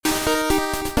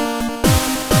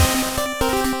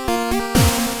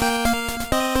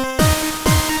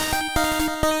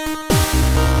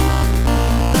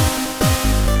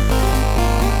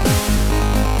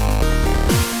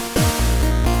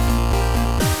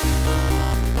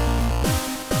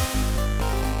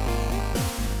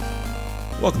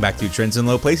Welcome back to Trends in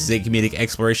Low Places, a comedic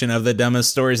exploration of the dumbest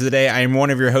stories of the day. I am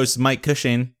one of your hosts, Mike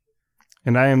Cushing.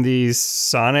 And I am the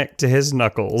Sonic to his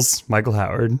Knuckles, Michael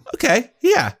Howard. Okay,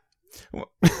 yeah.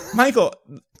 Michael,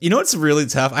 you know what's really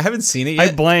tough? I haven't seen it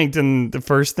yet. I blanked, and the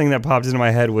first thing that popped into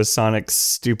my head was Sonic's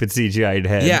stupid CGI'd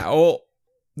head. Yeah, well,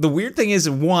 the weird thing is,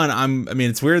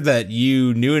 it's weird that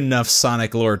you knew enough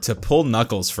Sonic lore to pull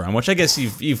Knuckles from, which I guess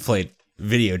you've played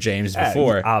video games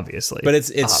before. Obviously. But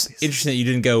it's interesting that you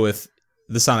didn't go with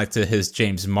the Sonic to his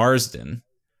James Marsden.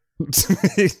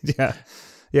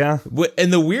 Yeah.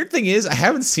 And the weird thing is, I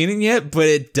haven't seen it yet, but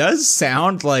it does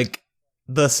sound like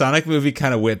the Sonic movie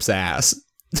kind of whips ass.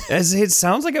 As it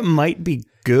sounds like it might be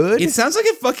good. It sounds like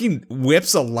it fucking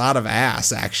whips a lot of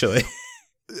ass, actually.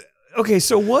 Okay,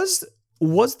 so was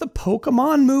the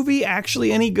Pokemon movie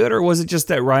actually any good, or was it just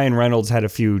that Ryan Reynolds had a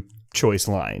few choice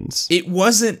lines? It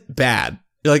wasn't bad.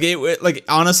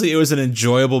 Honestly, it was an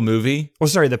enjoyable movie. Oh,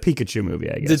 sorry, the Pikachu movie,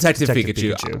 I guess. Detective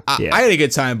Pikachu. I had a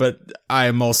good time, but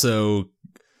I'm also...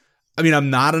 I'm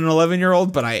not an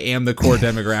 11-year-old, but I am the core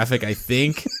demographic, I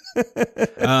think.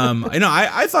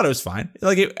 I thought it was fine.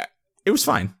 It was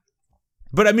fine.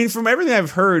 But, from everything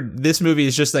I've heard, this movie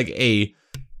is just like a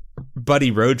buddy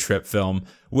road trip film,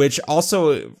 which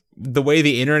also, the way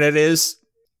the internet is,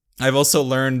 I've also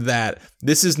learned that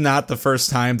this is not the first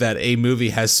time that a movie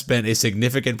has spent a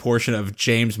significant portion of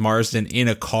James Marsden in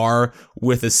a car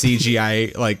with a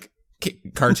CGI,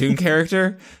 cartoon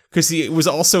character, because he was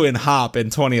also in Hop in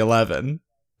 2011,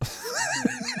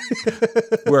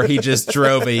 where he just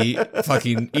drove a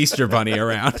fucking Easter bunny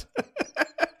around.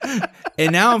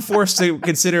 And now I'm forced to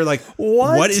consider,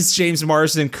 what is James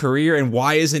Marsden's career, and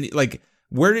why isn't he,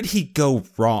 where did he go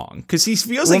wrong? Because he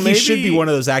feels he should be one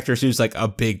of those actors who's a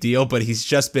big deal, but he's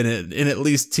just been in at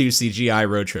least 2 CGI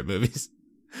road trip movies.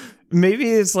 Maybe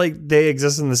it's they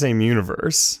exist in the same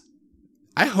universe.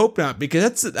 I hope not,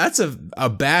 because that's a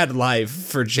bad life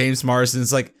for James Marsden.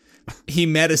 It's he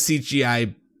met a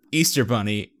CGI Easter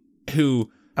bunny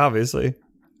who, obviously,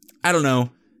 I don't know,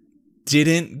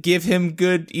 didn't give him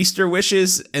good Easter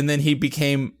wishes, and then he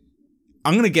became,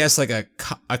 I'm gonna guess, a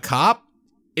cop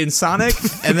in Sonic,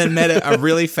 and then met a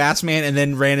really fast man, and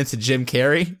then ran into Jim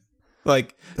Carrey.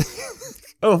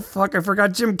 Oh fuck! I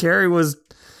forgot Jim Carrey was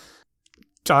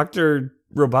Dr.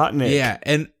 Robotnik. Yeah,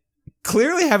 and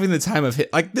clearly having the time of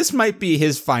this might be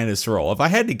his finest role. If I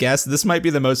had to guess, this might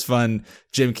be the most fun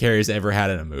Jim Carrey's ever had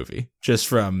in a movie, just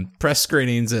from press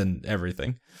screenings and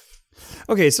everything.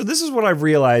 Okay, so this is what I've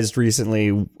realized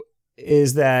recently,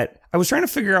 is that I was trying to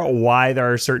figure out why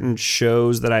there are certain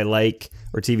shows that I like,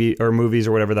 or TV or movies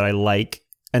or whatever that I like,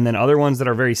 and then other ones that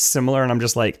are very similar, and I'm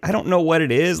just I don't know what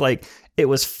it is. It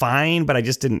was fine, but I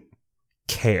just didn't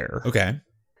care. Okay.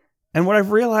 And what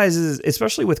I've realized is,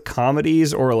 especially with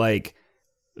comedies or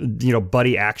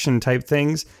buddy action type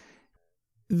things,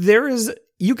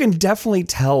 you can definitely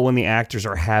tell when the actors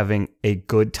are having a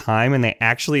good time and they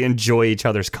actually enjoy each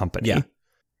other's company. Yeah.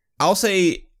 I'll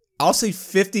say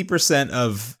 50%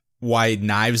 of why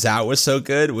Knives Out was so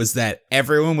good was that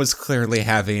everyone was clearly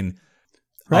having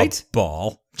a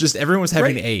ball. Just everyone was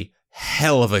having a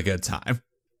hell of a good time.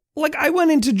 I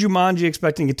went into Jumanji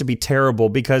expecting it to be terrible,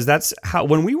 because that's how,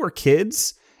 when we were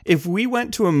kids, if we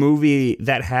went to a movie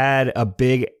that had a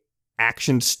big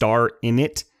action star in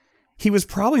it, he was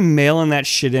probably mailing that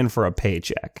shit in for a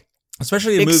paycheck.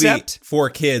 Especially a movie for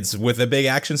kids with a big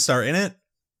action star in it.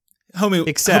 Homie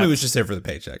was just there for the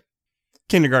paycheck.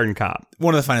 Kindergarten Cop.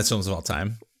 One of the finest films of all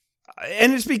time.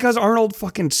 And it's because Arnold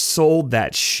fucking sold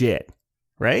that shit,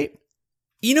 right?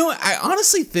 I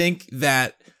honestly think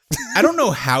that, I don't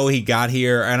know how he got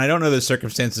here, and I don't know the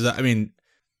circumstances.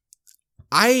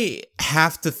 I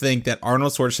have to think that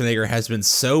Arnold Schwarzenegger has been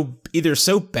either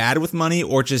so bad with money,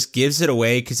 or just gives it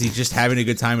away because he's just having a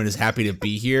good time and is happy to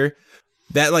be here,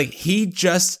 that he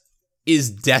just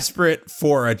is desperate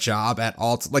for a job at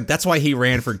all. That's why he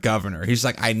ran for governor. He's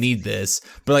I need this.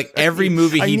 But every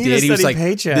movie he did, he was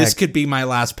paycheck. This could be my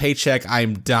last paycheck.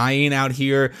 I'm dying out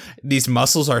here. These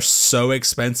muscles are so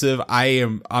expensive.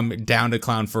 I'm down to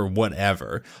clown for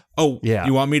whatever. Oh, yeah.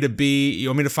 You want me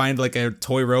to find a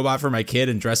toy robot for my kid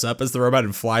and dress up as the robot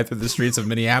and fly through the streets of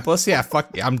Minneapolis? Yeah,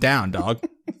 fuck, I'm down, dog.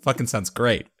 Fucking sounds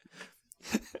great.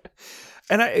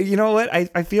 And you know what?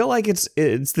 I feel like it's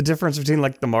the difference between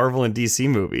the Marvel and DC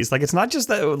movies. It's not just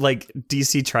that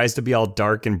DC tries to be all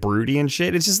dark and broody and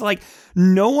shit. It's just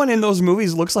no one in those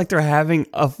movies looks like they're having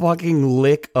a fucking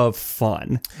lick of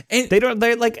fun. And they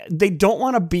don't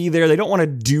want to be there. They don't want to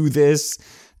do this.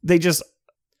 They just,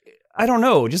 I don't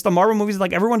know. Just the Marvel movies,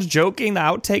 everyone's joking. The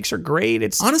outtakes are great.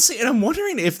 It's honestly, and I'm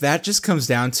wondering if that just comes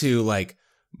down to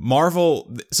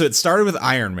Marvel. So it started with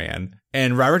Iron Man,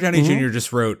 and Robert Downey Jr.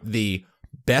 just wrote the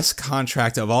best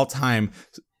contract of all time.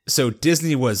 So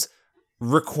Disney was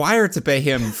required to pay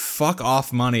him fuck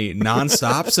off money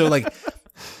nonstop. So like,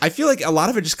 I feel like a lot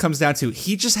of it just comes down to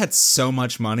he just had so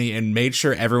much money and made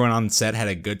sure everyone on set had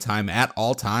a good time at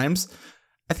all times.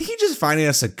 I think he just finding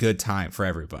us a good time for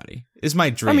everybody is my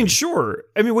dream. I mean, sure.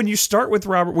 I mean, when you start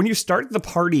the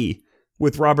party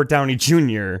with Robert Downey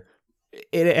Jr.,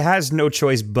 it has no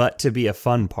choice but to be a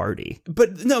fun party.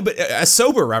 But a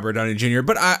sober Robert Downey Jr.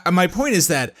 But my point is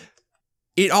that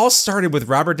it all started with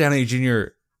Robert Downey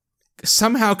Jr.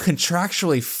 somehow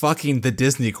contractually fucking the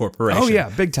Disney Corporation. Oh yeah,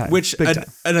 big time. Which a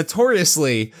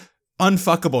notoriously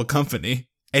unfuckable company.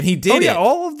 And he did it. Yeah,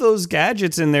 all of those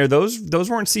gadgets in there, those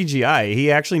weren't CGI. He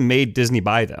actually made Disney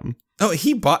buy them. Oh,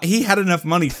 he had enough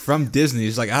money from Disney.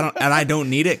 He's like, I don't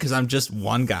need it because I'm just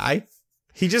one guy.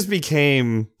 He just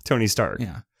became Tony Stark.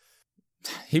 Yeah.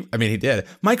 He did.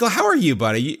 Michael, how are you,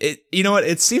 buddy? You know what?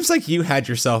 It seems like you had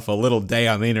yourself a little day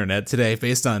on the internet today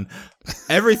based on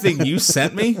everything you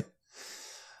sent me.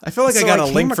 I feel like I got a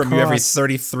link from you every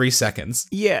 33 seconds.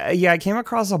 Yeah. I came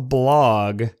across a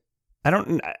blog.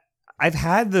 I've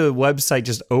had the website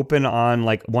just open on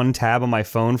like one tab on my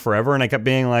phone forever, and I kept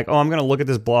being like, oh, I'm going to look at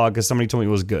this blog because somebody told me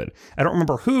it was good. I don't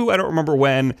remember who, I don't remember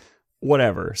when,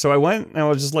 whatever. So I went and I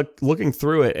was just looking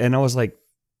through it, and I was like,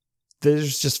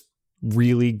 there's just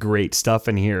really great stuff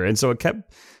in here. And so it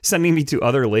kept sending me to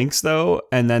other links though,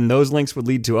 and then those links would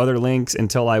lead to other links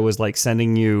until I was like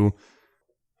sending you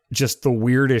just the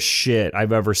weirdest shit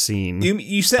I've ever seen.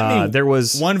 You sent me there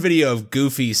was one video of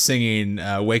Goofy singing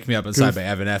Wake Me Up Inside by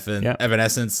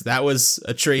Evanescence. That was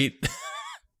a treat.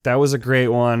 That was a great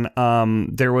one.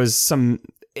 There was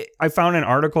I found an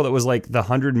article that was like the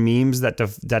 100 memes that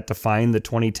define the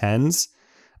 2010s,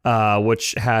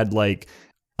 which had like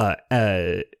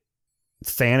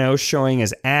Thanos showing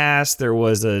his ass. There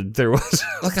was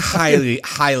like a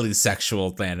highly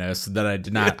sexual Thanos that I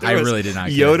really did not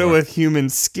get. Yoda with human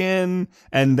skin,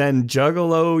 and then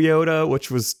Juggalo Yoda,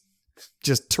 which was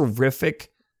just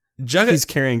terrific. He's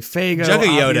carrying Fago. Jugga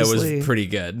Yoda was pretty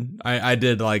good. I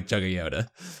did like Jugga Yoda.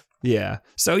 Yeah.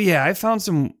 So yeah, I found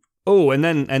some. Oh, and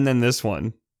then this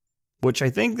one, which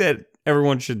I think that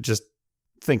everyone should just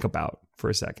think about for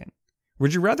a second.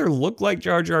 Would you rather look like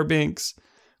Jar Jar Binks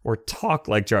or talk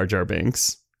like Jar Jar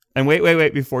Binks? And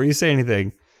wait, before you say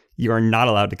anything, you are not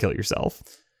allowed to kill yourself.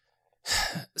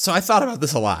 So I thought about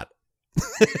this a lot.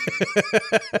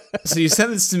 So you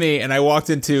sent this to me, and I walked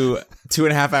into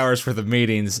 2.5 hours worth of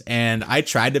meetings, and I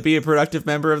tried to be a productive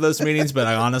member of those meetings, but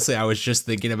I was just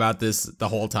thinking about this the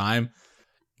whole time.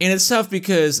 And it's tough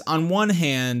because on one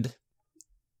hand,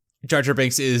 Jar Jar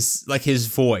Binks is like, his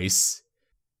voice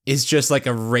is just like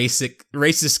a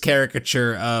racist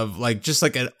caricature of like just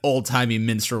like an old-timey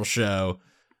minstrel show,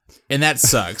 and that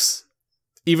sucks.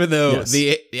 Even though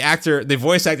the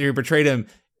voice actor who portrayed him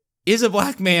is a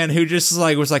black man who just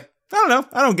like was like, I don't know,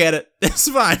 I don't get it. It's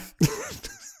fine.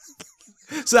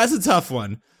 So that's a tough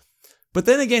one. But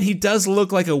then again, he does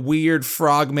look like a weird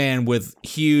frog man with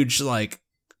huge like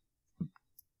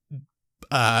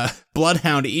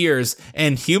bloodhound ears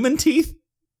and human teeth.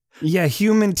 Yeah,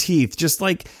 human teeth. Just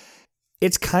like,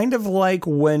 it's kind of like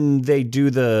when they do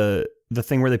the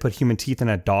thing where they put human teeth in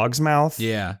a dog's mouth.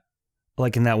 Yeah.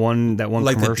 Like in that one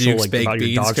like commercial, the Duke's like Baked about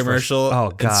Beans your dog's commercial.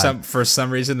 Oh god! For some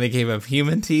reason they gave him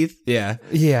human teeth. Yeah,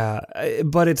 yeah,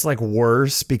 but it's like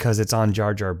worse because it's on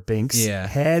Jar Jar Binks'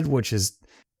 head, which is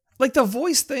like the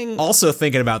voice thing. Also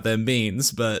thinking about them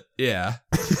beans, but yeah.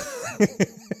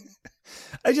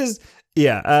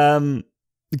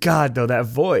 God though, that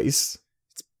voice.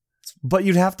 But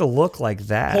you'd have to look like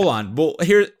that. Hold on. Well,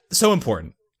 here, so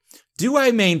important. Do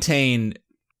I maintain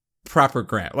proper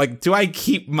grammar? Like, do I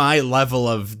keep my level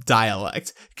of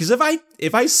dialect? Because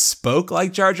if I spoke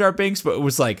like Jar Jar Binks, but it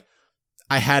was like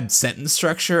I had sentence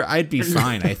structure, I'd be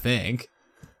fine. I think.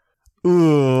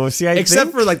 Ooh, see,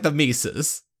 except for like the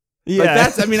Mises.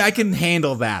 Yeah, like I can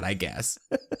handle that, I guess.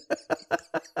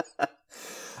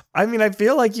 I mean, I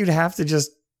feel like you'd have to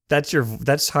just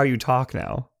that's how you talk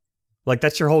now. Like,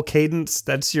 that's your whole cadence.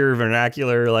 That's your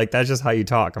vernacular. Like, that's just how you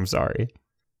talk. I'm sorry.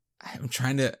 I'm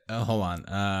trying to... hold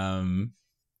on.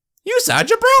 You saw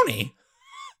jabroni.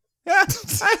 Yeah,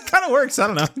 it kind of works. I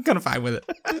don't know. I'm kind of fine with it.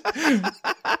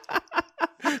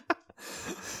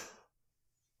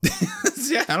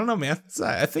 Yeah, I don't know, man.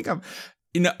 I think I'm...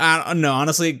 I don't know.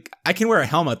 Honestly, I can wear a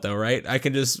helmet, though, right? I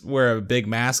can just wear a big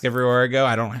mask everywhere I go.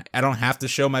 I don't have to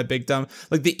show my big dumb...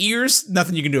 Like, the ears,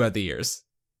 nothing you can do about the ears.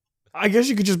 I guess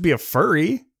you could just be a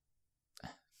furry.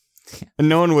 And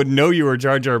no one would know you were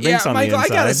Jar Jar Binks on Michael, the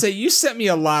inside. I gotta say, you sent me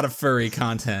a lot of furry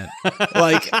content.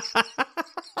 like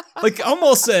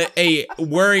almost a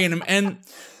worrying and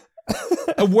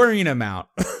a worrying amount.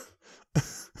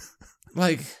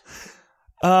 Like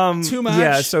too much.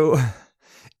 Yeah, so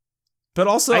but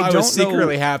also I don't was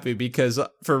secretly know. happy because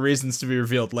for reasons to be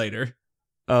revealed later.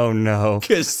 Oh no.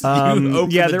 Because you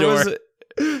opened the door.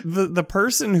 The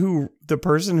person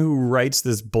who writes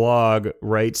this blog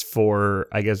writes for,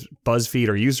 I guess, BuzzFeed,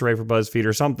 or used to write for BuzzFeed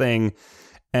or something,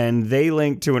 and they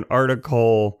linked to an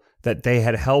article that they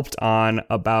had helped on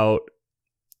about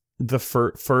the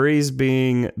furries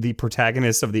being the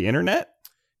protagonists of the internet.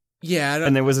 Yeah,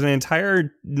 and there was an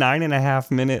entire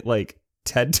 9.5 minute like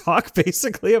TED talk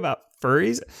basically about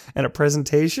furries and a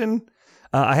presentation.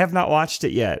 I have not watched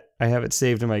it yet. I have it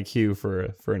saved in my queue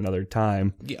for another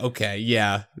time. Okay,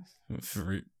 yeah.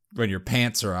 For when your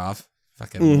pants are off.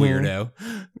 Fucking weirdo.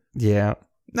 Yeah.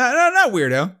 No, not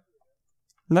weirdo.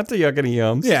 Not the yuckity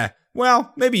yums. Yeah.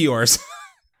 Well, maybe yours.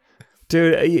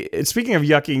 Dude, speaking of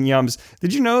yucking yums,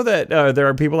 did you know that there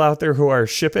are people out there who are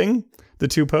shipping the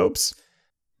two popes?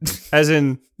 As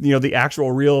in, the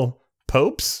actual real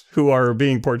popes who are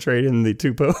being portrayed in the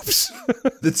two popes.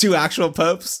 The two actual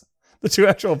popes? The two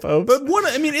actual popes. But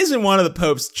isn't one of the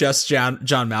popes just John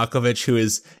Malkovich, who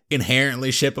is inherently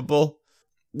shippable?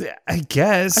 I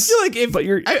guess. I feel like you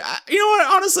know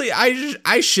what? Honestly,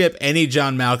 I ship any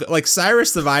John Malkovich, like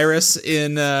Cyrus the Virus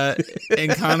in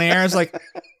Con Air. It's like,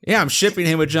 yeah, I'm shipping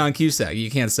him with John Cusack. You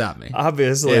can't stop me.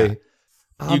 Obviously. Yeah.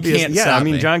 You can't stop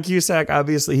me. John Cusack,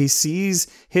 obviously, he sees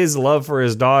his love for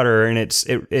his daughter, and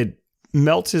it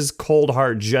melts his cold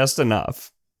heart just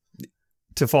enough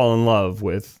to fall in love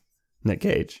with Nick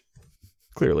Cage,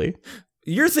 clearly.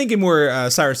 You're thinking more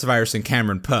Cyrus the Virus and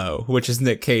Cameron Poe, which is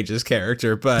Nick Cage's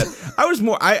character, but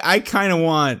I kind of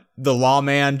want the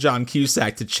lawman John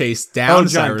Cusack to chase down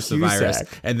Cyrus the Virus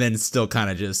and then still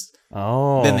kind of just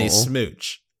then they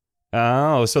smooch.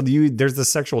 Oh, so there's the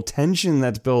sexual tension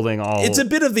that's building all. It's a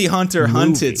bit of the Hunter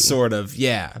hunted sort of,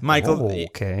 yeah. Michael,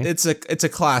 okay. It's a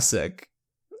classic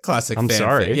I'm fanfic,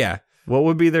 sorry. yeah. What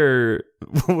would be their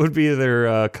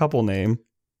couple name?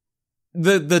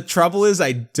 The trouble is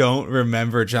I don't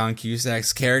remember John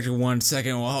Cusack's character. 1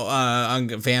 second. Well, I'm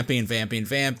vamping.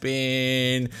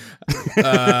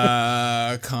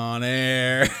 Con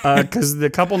Air. Because the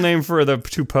couple name for the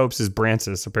two popes is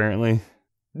Brancis, apparently.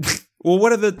 Well,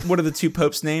 what are the two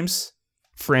popes' names?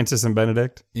 Francis and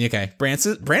Benedict. Okay,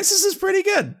 Brancis is pretty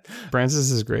good.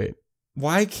 Brancis is great.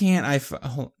 Why can't I?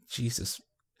 Jesus.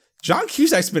 John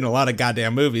Cusack's been in a lot of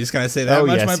goddamn movies. Can I say that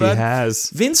much, yes, my bud? He has.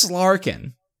 Vince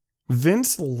Larkin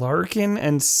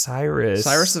and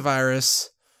Cyrus the Virus.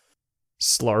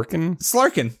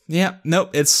 Slarkin. Yeah.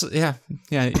 Nope. It's yeah.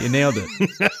 You nailed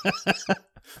it.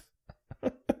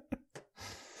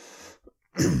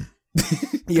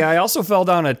 Yeah, I also fell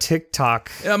down a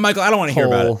TikTok. Michael, I don't want to hear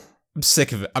about it. I'm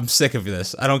sick of it. I'm sick of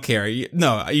this. I don't care.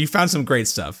 You found some great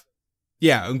stuff.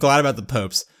 Yeah, I'm glad about the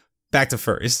popes. Back to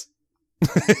furries.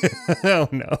 Oh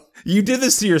no. You did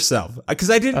this to yourself. Because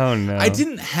I didn't. Oh no. I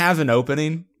didn't have an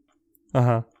opening.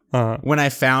 When I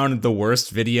found the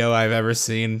worst video I've ever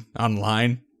seen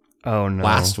online. Oh no.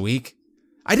 Last week.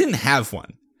 I didn't have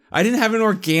one. I didn't have an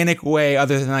organic way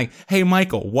other than like, hey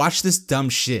Michael, watch this dumb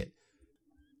shit.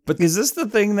 But is this the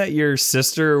thing that your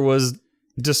sister was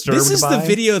disturbed by? This is the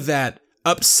video that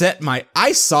upset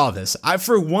I saw this.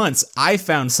 For once, I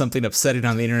found something upsetting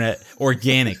on the internet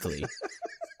organically.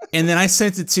 And then I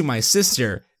sent it to my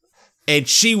sister, and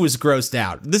she was grossed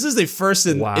out. This is the first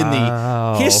in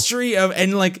the history of,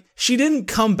 and like, she didn't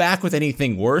come back with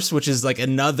anything worse, which is like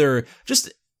another, just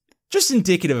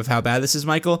indicative of how bad this is,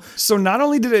 Michael. So not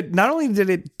only did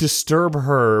it disturb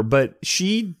her, but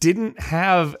she didn't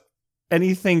have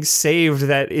anything saved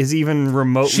that is even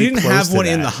remotely She didn't close have to one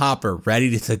that. in the hopper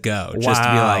ready to go. Just to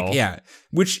be like, yeah.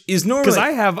 Which is normally,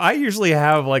 because I usually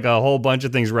have like a whole bunch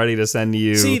of things ready to send to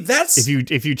you. See, that's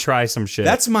if you try some shit.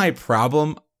 That's my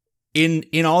problem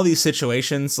in all these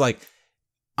situations. Like,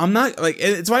 I'm not like,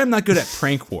 it's why I'm not good at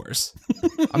prank wars.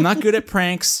 I'm not good at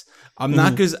pranks. I'm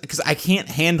not good because I can't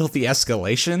handle the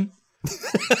escalation.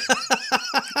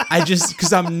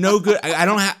 Because I'm no good. I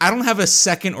don't have a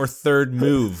second or third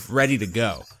move ready to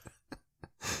go.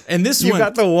 And this you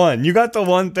got the one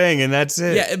thing, and that's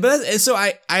it. Yeah, but so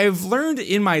I've learned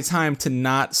in my time to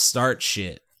not start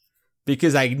shit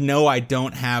because I know I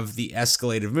don't have the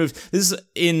escalated moves. This is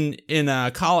in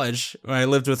college when I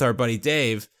lived with our buddy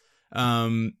Dave.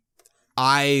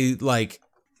 I like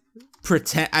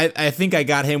pretend. I think I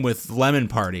got him with Lemon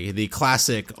Party, the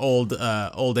classic old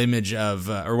image of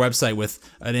or website with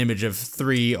an image of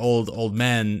three old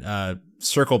men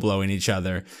circle blowing each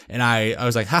other. And I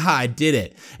was like, haha, I did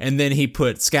it. And then he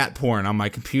put scat porn on my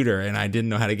computer and I didn't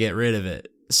know how to get rid of it.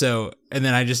 So, and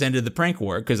then I just ended the prank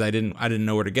war because I didn't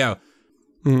know where to go.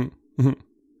 Mm-hmm.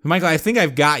 Michael, I think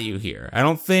I've got you here. I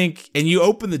don't think, and you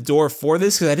opened the door for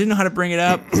this because I didn't know how to bring it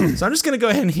up. So I'm just going to go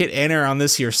ahead and hit enter on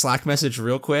this here Slack message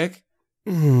real quick.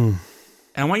 And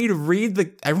I want you to read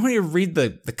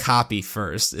the copy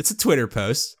first. It's a Twitter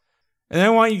post. And then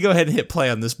I want you to go ahead and hit play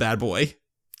on this bad boy.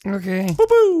 Okay.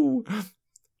 Boo-boo!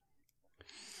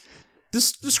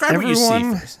 Describe what you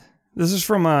see first. This is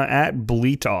from at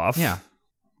Bleetoff. Yeah.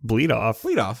 Bleetoff.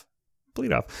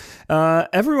 Bleed off.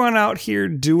 Everyone out here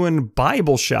doing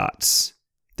Bible shots.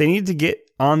 They need to get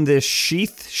on this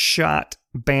sheath shot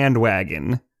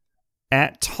bandwagon.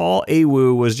 At Tall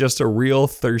Awu was just a real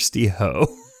thirsty hoe.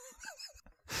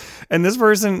 And this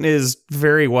person is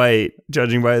very white,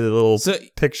 judging by the little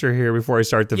picture here before I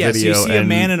start the video. So you see a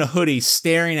man in a hoodie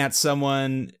staring at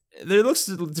someone. There looks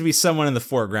to be someone in the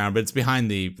foreground, but it's behind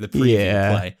the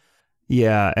preview play.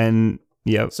 Yeah, and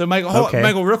yep. So Michael,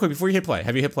 Michael, real quick before you hit play,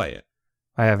 have you hit play yet?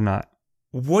 I have not.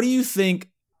 What do you think?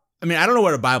 I mean, I don't know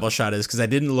what a Bible shot is because I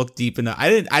didn't look deep enough. I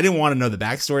didn't want to know the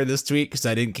backstory of this tweet because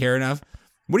I didn't care enough.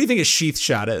 What do you think a sheath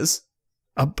shot is?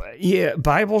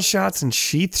 Bible shots and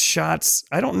sheath shots.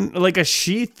 I don't like a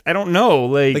sheath. I don't know.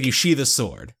 Like you sheath a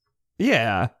sword.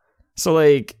 Yeah. So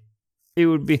like it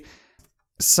would be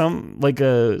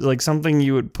something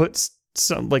you would put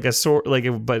some like a sword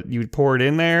but you would pour it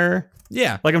in there.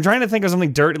 Yeah. Like I'm trying to think of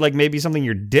something dirty, like maybe something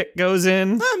your dick goes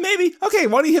in. Maybe. Okay,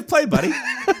 why don't you hit play, buddy?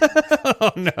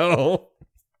 Oh no.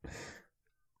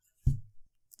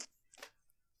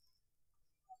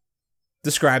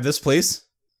 Describe this, please.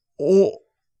 Oh,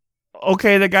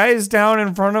 okay. The guy is down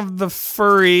in front of the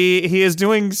furry. He is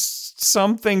doing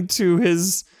something to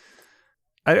his.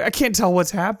 I can't tell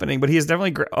what's happening, but he is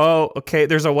definitely. Okay.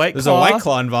 There's a white claw. There's a white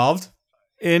claw involved.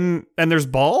 And there's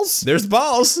balls. There's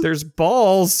balls. There's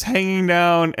balls hanging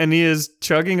down, and he is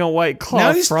chugging a white claw.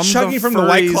 Now he's chugging from the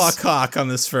white claw cock on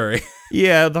this furry.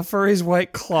 Yeah, the furry's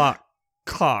white cock.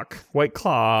 White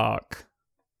clock.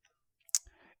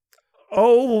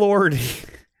 Oh lordy.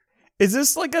 Is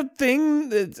this like a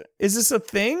thing? Is this a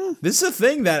thing? This is a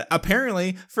thing that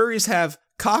apparently furries have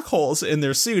cock holes in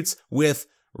their suits with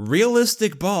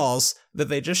realistic balls that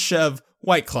they just shove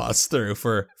White Claws through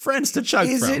for friends to chug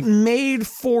from. Is it made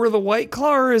for the White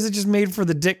Claw or is it just made for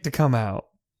the dick to come out?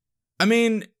 I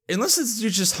mean, unless it's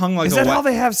just hung like is that how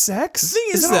they have sex? The thing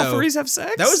is that how furries have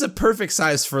sex? That was a perfect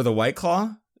size for the White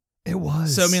Claw. It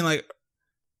was. So I mean, like,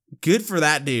 good for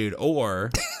that dude.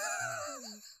 Or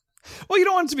well, you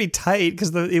don't want it to be tight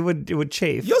because it would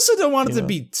chafe. You also don't want it to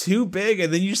be too big,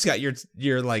 and then you just got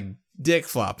your like dick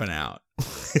flopping out.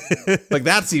 Like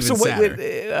that's even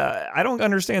sadder. I don't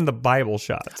understand the Bible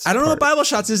shots. I don't know what Bible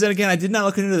shots is, and again, I did not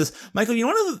look into this. Michael, you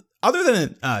know what? Other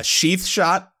than a sheath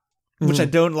shot, which I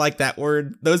don't like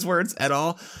those words at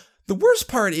all. The worst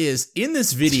part is in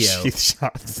this video. Sheath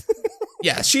shots.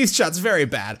 Yeah, sheath shots very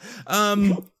bad.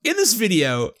 In this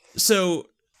video, so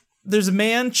there's a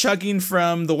man chugging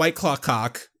from the White Claw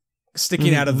cock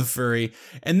sticking out of the furry,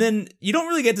 and then you don't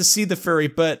really get to see the furry,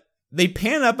 but they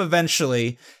pan up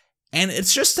eventually. And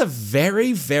it's just a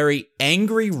very, very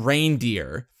angry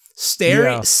reindeer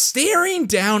staring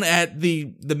down at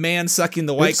the man sucking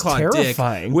the White Claw dick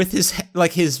with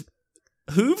his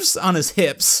hooves on his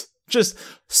hips, just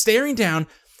staring down.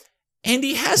 And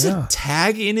he has a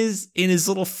tag in his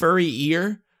little furry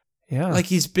ear. Yeah. Like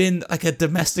he's been like a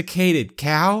domesticated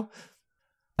cow.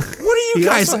 What are you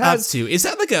guys up to? Is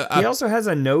that like he also has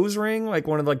a nose ring, like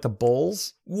one of like the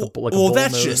bulls.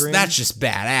 That's just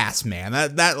badass, man.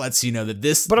 That lets you know that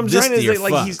this. But I'm this trying to deer say,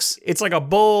 like it's like a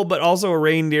bull, but also a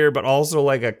reindeer, but also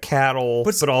like a cattle,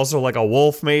 but also like a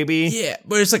wolf, maybe. Yeah,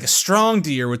 but it's like a strong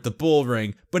deer with the bull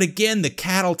ring. But again, the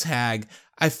cattle tag,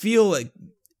 I feel like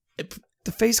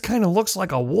the face kind of looks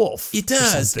like a wolf. It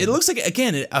does. It looks like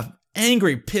again a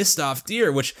angry, pissed off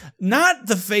deer, which not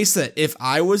the face that if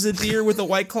I was a deer with a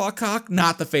White Claw cock,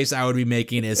 not the face I would be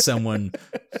making as someone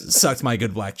sucked my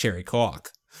good black cherry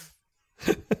cock.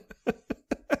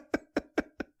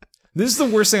 This is the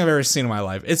worst thing I've ever seen in my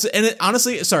life.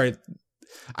 Honestly, sorry,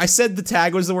 I said the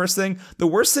tag was the worst thing. The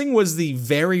worst thing was the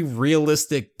very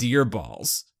realistic deer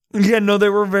balls. Yeah, no, they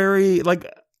were very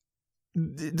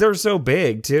they're so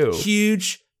big too.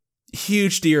 Huge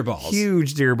deer balls.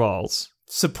 Huge deer balls.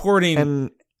 Supporting, and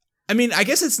I mean, I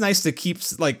guess it's nice to keep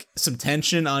like some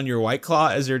tension on your White Claw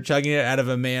as you're chugging it out of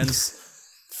a man's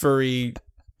furry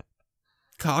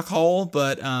cock hole,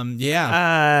 but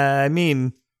yeah. I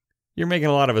mean, you're making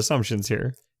a lot of assumptions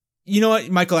here. You know what,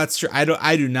 Michael? That's true.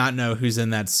 I do not know who's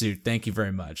in that suit. Thank you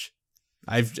very much.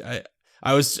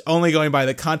 I was only going by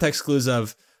the context clues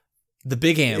of the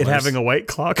big antlers. It having a white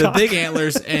claw the cock. big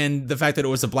antlers and the fact that it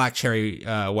was a black cherry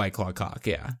white claw cock.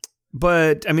 Yeah.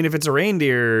 But, I mean, if it's a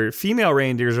reindeer, female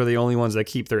reindeers are the only ones that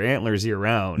keep their antlers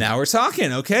year-round. Now we're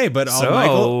talking. Okay, but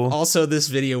Michael, also this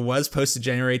video was posted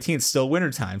January 18th, still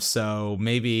wintertime, so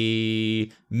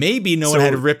maybe no one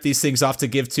had to rip these things off to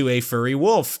give to a furry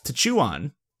wolf to chew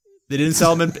on. They didn't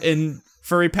sell them in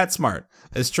Furry PetSmart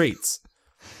as treats.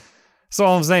 So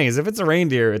all I'm saying is if it's a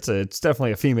reindeer, it's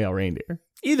definitely a female reindeer.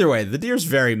 Either way, the deer's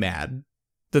very mad.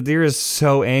 The deer is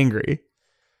so angry.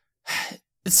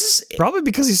 Probably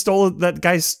because he stole that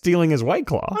guy stealing his white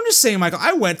claw. I'm just saying, Michael,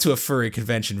 I went to a furry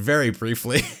convention very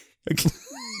briefly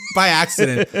by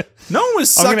accident. No one was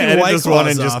sucking white claws off. I'm gonna edit this one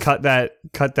and just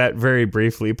cut that very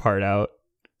briefly part out.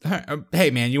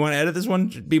 Hey man, you want to edit this one?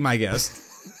 Be my guest.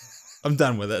 I'm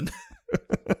done with it.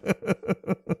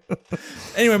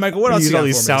 Anyway, Michael, what else you got for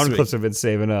me this week? All these sound clips have been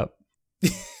saving up.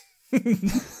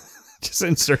 Just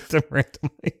insert them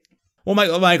randomly. Well,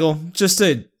 Michael, just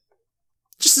to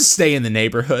stay in the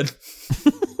neighborhood.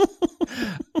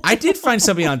 I did find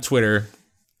something on Twitter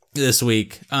this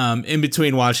week, in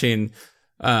between watching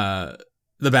The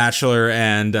Bachelor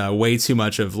and way too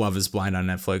much of Love is Blind on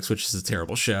Netflix, which is a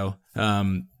terrible show.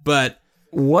 But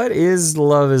what is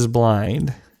Love is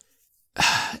Blind?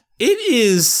 It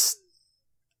is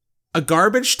a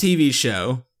garbage TV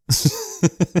show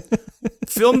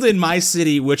filmed in my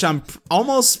city, which I'm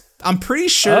pretty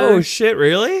sure. Oh shit,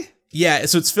 really? Yeah,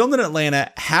 so it's filmed in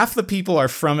Atlanta. Half the people are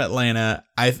from Atlanta.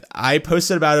 I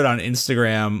posted about it on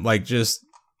Instagram, like just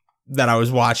that I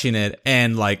was watching it,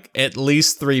 and like at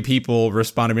least 3 people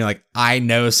responded to me like, I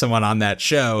know someone on that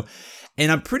show.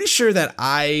 And I'm pretty sure that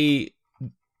I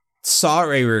saw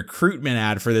a recruitment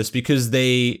ad for this because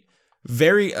they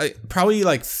probably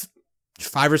like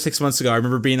 5 or 6 months ago, I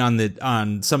remember being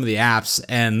on some of the apps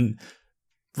and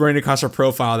running across a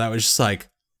profile that was just like,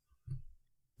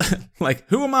 like,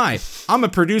 who am I? I'm a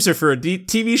producer for a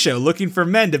TV show looking for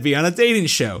men to be on a dating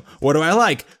show. What do I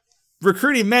like?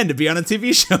 Recruiting men to be on a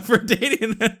TV show for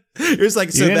dating. It was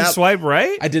like, so you didn't swipe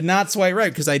right? I did not swipe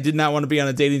right because I did not want to be on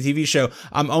a dating TV show.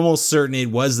 I'm almost certain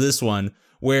it was this one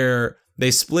where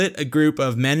they split a group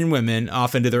of men and women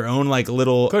off into their own like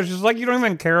little. Coach, it's like you don't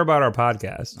even care about our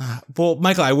podcast. Well,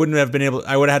 Michael, I wouldn't have been able.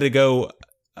 I would have had to go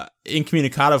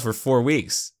incommunicado for 4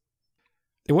 weeks.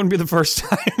 It wouldn't be the first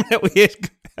time that we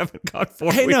haven't gone 4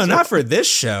 weeks. Hey, no, not for this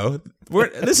show.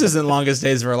 This isn't Longest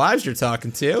Days of Our Lives you're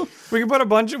talking to. We could have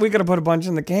put a bunch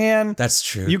in the can. That's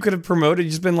true. You could have promoted,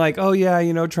 just been like, oh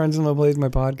yeah, Trends and Low Plays my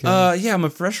podcast. Yeah, I'm a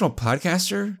professional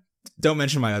podcaster. Don't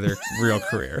mention my other real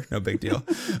career. No big deal.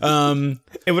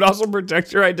 It would also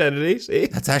protect your identity. See?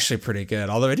 That's actually pretty good.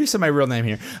 Although I do say my real name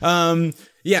here.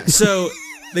 Yeah, so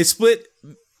they split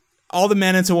all the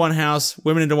men into one house,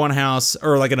 women into one house,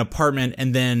 or like an apartment,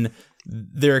 and then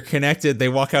they're connected. They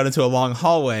walk out into a long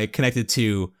hallway connected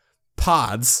to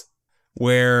pods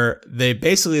where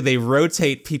they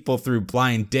rotate people through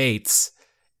blind dates,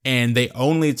 and they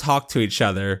only talk to each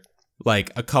other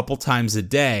like a couple times a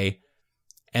day.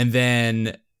 And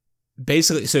then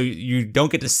basically, so you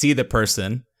don't get to see the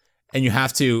person, and you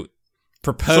have to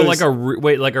propose. So like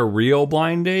a real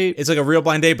blind date? It's like a real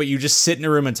blind date, but you just sit in a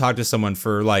room and talk to someone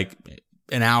for like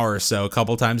an hour or so, a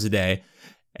couple times a day.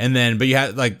 And then, but you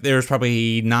have like, there's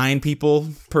probably 9 people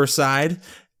per side.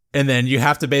 And then you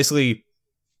have to basically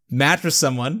match with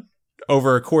someone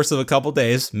over a course of a couple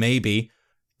days, maybe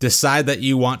decide that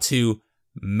you want to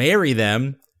marry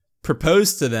them,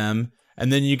 propose to them.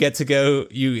 And then you get to go,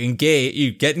 you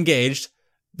get engaged.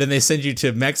 Then they send you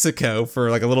to Mexico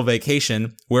for like a little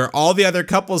vacation where all the other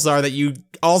couples are that you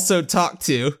also talk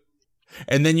to.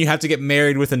 And then you have to get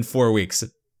married within 4 weeks.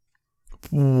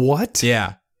 What?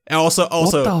 Yeah. And also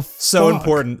so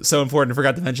important. I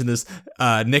forgot to mention this.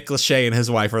 Nick Lachey and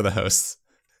his wife are the hosts.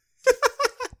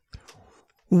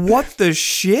 What the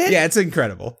shit? Yeah, it's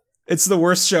incredible. It's the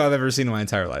worst show I've ever seen in my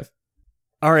entire life.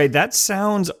 All right, that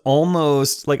sounds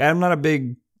almost like, I'm not a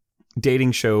big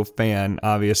dating show fan,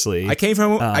 obviously. I came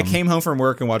home from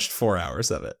work and watched 4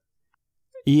 hours of it.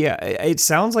 Yeah, it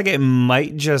sounds like it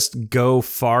might just go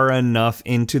far enough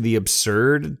into the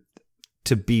absurd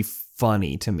to be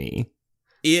funny to me.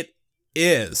 It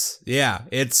is. Yeah,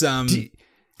 it's Do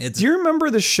you remember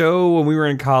the show when we were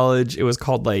in college? It was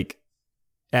called like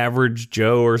Average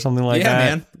Joe or something like that.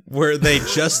 Yeah, man. Where they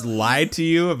just lied to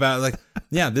you about like,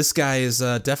 yeah, this guy is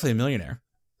definitely a millionaire,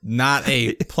 not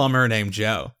a plumber named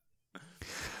Joe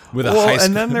with a high school.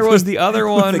 And then there was the other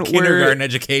one with a kindergarten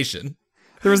education.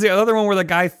 There was the other one where the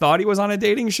guy thought he was on a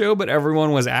dating show, but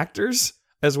everyone was actors.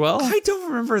 as well. I don't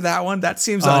remember that one. That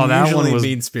seems that unusually one was-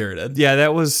 mean-spirited. Yeah,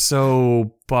 that was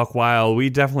so buck wild. We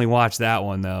definitely watched that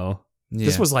one though. Yeah.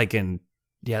 This was like this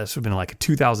would have been like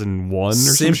 2001 or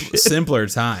some shit. Simpler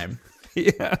time.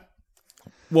 Yeah.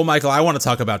 Well, Michael, I want to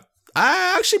talk about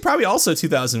actually probably also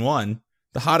 2001,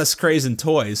 the hottest craze in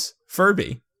toys,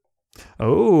 Furby.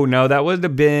 Oh, no, that would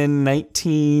have been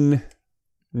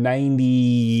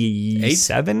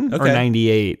 1997 or Okay.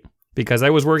 98 because I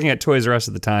was working at Toys R Us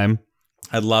at the time.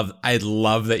 I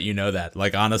love that you know that.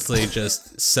 Like, honestly,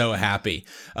 just so happy.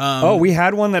 We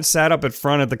had one that sat up at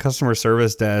front at the customer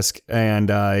service desk and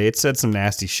it said some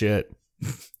nasty shit.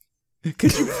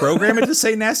 Could you program it to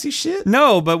say nasty shit?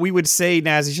 No, but we would say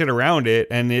nasty shit around it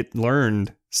and it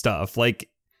learned stuff. Like,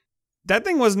 that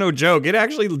thing was no joke. It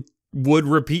actually would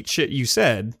repeat shit you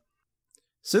said.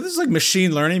 So this is like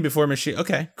machine learning before machine.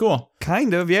 Okay, cool.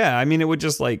 Kind of, yeah. I mean, it would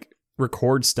just like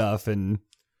record stuff and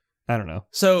I don't know.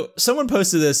 So someone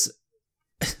posted this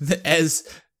as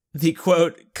the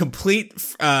quote complete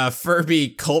Furby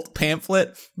cult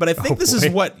pamphlet, but I think this is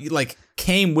what like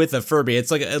came with a Furby.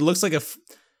 It's like it looks like a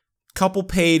couple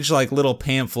page like little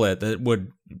pamphlet that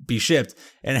would be shipped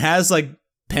and it has like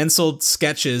penciled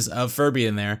sketches of Furby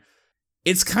in there.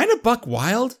 It's kind of buck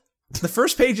wild. The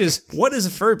first page is, what is a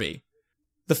Furby?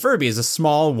 The Furby is a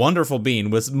small, wonderful being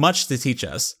with much to teach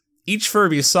us. Each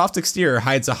Furby's soft exterior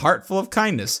hides a heart full of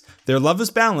kindness. Their love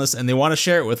is boundless and they want to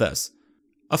share it with us.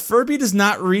 A Furby does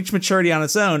not reach maturity on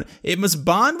its own. It must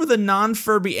bond with a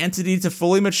non-Furby entity to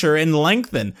fully mature and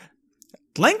lengthen.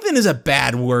 Lengthen is a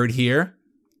bad word here.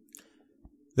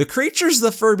 The creatures the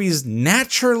Furbies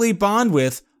naturally bond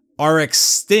with are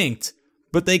extinct,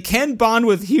 but they can bond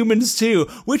with humans too,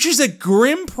 which is a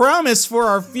grim promise for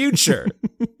our future.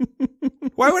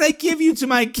 Why would I give you to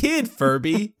my kid,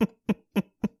 Furby?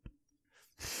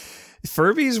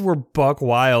 Furbies were buck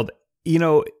wild. You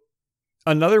know,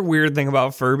 another weird thing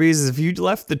about Furbies is if you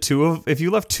left two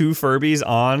Furbies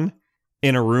on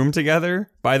in a room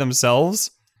together by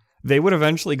themselves, they would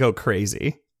eventually go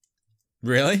crazy.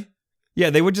 Really? Yeah,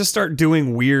 they would just start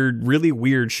doing really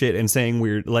weird shit and saying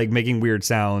weird, like making weird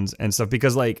sounds and stuff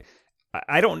because like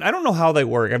I don't know how they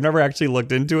work. I've never actually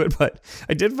looked into it, but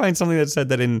I did find something that said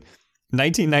that in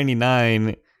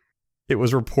 1999 it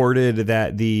was reported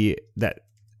that the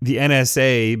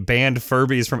NSA banned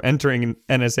Furbies from entering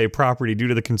NSA property due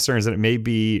to the concerns that it may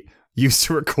be used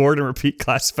to record and repeat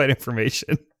classified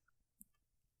information.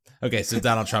 Okay, so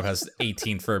Donald Trump has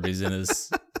 18 Furbies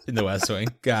in the West Wing.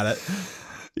 Got it.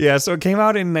 Yeah, so it came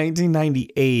out in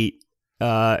 1998,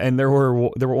 and there were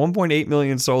 1.8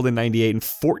 million sold in 98, and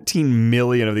 14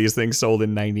 million of these things sold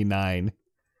in 99.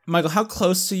 Michael, how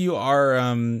close to you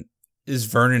is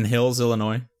Vernon Hills,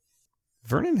 Illinois?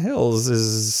 Vernon Hills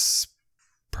is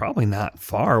probably not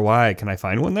far. Why? Can I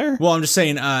find one there? Well, I'm just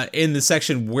saying, in the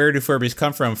section, where do Furbies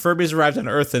come from? Furbies arrived on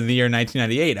Earth in the year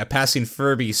 1998. A passing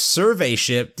Furby survey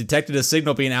ship detected a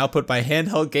signal being output by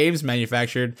handheld games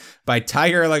manufactured by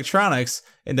Tiger Electronics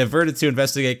and diverted to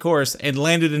investigate course and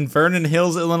landed in Vernon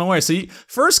Hills, Illinois. So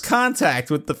first contact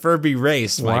with the Furby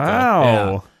race, Michael. Wow.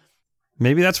 Yeah.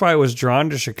 Maybe that's why I was drawn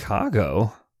to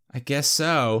Chicago. I guess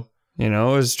so. You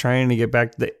know, I was trying to get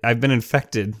back to I've been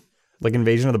infected. Like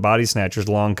Invasion of the Body Snatchers,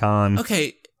 long con.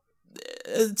 Okay.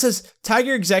 It says,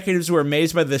 Tiger executives were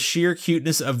amazed by the sheer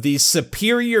cuteness of these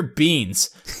superior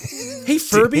beings. Hey,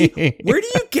 Furby, where do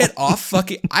you get off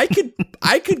fucking... I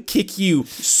could kick you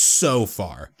so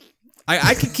far.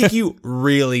 I could kick you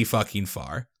really fucking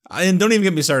far. And don't even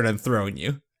get me started on throwing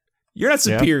you. You're not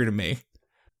superior to me.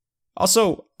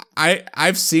 Also,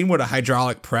 I've seen what a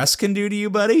hydraulic press can do to you,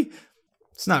 buddy.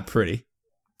 It's not pretty.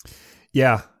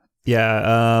 Yeah.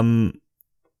 Yeah.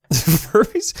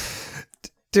 Furbies.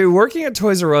 Dude, working at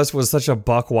Toys R Us was such a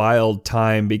buck wild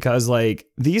time because, like,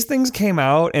 these things came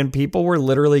out and people were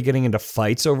literally getting into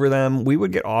fights over them. We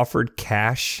would get offered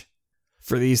cash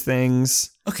for these things.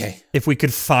 Okay. If we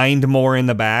could find more in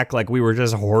the back, like we were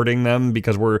just hoarding them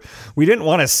because we didn't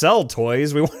want to sell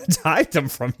toys. We wanted to hide them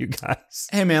from you guys.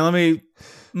 Hey, man, let me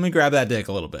grab that dick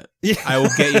a little bit. Yeah. I will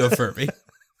get you a Furby.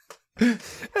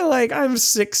 And, like, I'm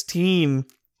 16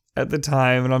 at the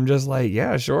time, and I'm just like,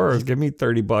 yeah, sure, give me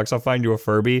 $30. I'll find you a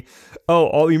Furby.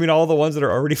 Oh, you mean all the ones that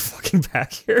are already fucking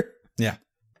back here? Yeah.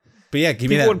 But yeah, give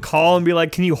me that. People would call and be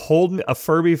like, can you hold a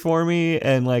Furby for me?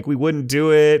 And like, we wouldn't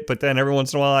do it, but then every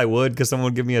once in a while I would because someone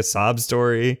would give me a sob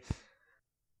story.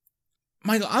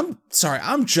 Michael, I'm sorry.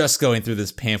 I'm just going through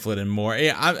this pamphlet and more.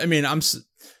 Yeah, I'm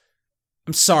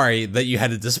sorry that you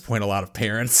had to disappoint a lot of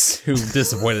parents who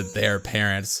disappointed their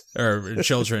parents or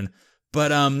children.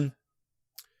 But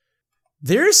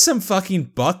There's some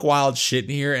fucking buck wild shit in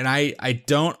here, and I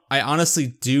honestly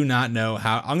do not know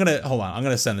how. I'm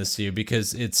gonna send this to you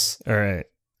because it's all right.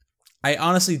 I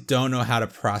honestly don't know how to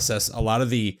process a lot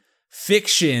of the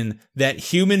fiction that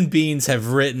human beings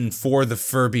have written for the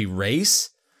Furby race.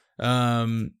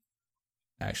 Actually,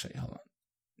 hold on.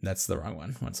 That's the wrong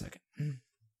one. 1 second.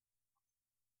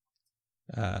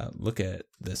 Look at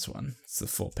this one. It's the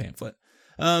full pamphlet.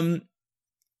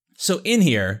 So in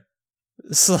here,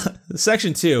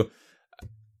 section 2,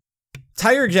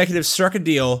 Tiger executives struck a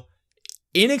deal.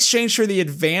 In exchange for the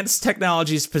advanced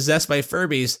technologies possessed by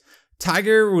Furbies,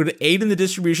 Tiger would aid in the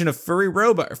distribution of Furby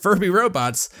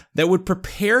robots that would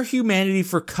prepare humanity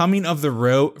for coming of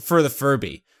for the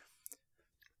Furby.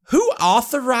 Who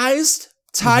authorized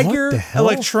Tiger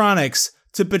Electronics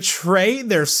to betray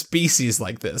their species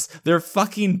like this? Their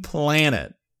fucking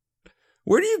planet.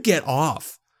 Where do you get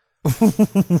off?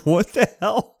 What the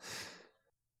hell?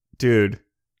 Dude.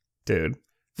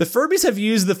 The Furbies have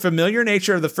used the familiar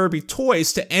nature of the Furby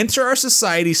toys to enter our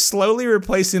society, slowly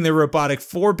replacing their robotic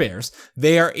forebears.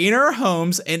 They are in our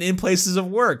homes and in places of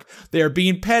work. They are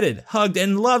being petted, hugged,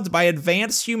 and loved by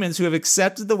advanced humans who have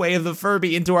accepted the way of the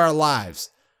Furby into our lives.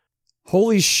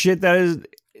 Holy shit, that is...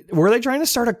 Were they trying to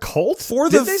start a cult? For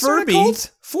the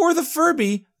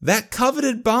Furby, that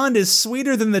coveted bond is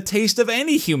sweeter than the taste of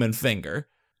any human finger.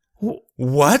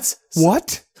 What?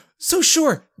 So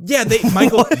sure, yeah,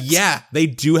 Michael, yeah, they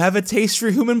do have a taste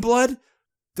for human blood.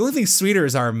 The only thing sweeter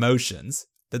is our emotions.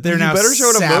 That they're now better show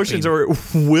it sapping. Emotions or it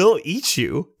will eat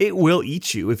you. It will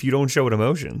eat you if you don't show it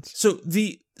emotions. So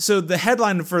the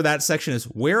headline for that section is,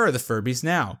 "Where are the Furbies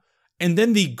now?" And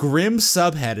then the grim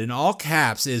subhead in all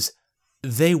caps is,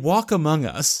 "They walk among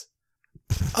us."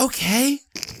 Okay.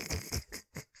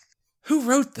 Who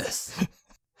wrote this?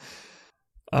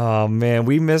 Oh man,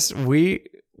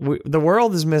 the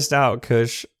world has missed out,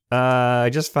 Kush.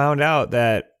 I just found out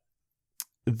that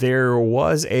there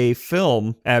was a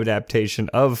film adaptation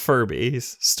of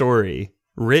Furby's story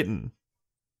written,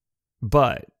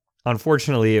 but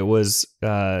unfortunately it was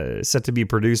set to be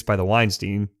produced by the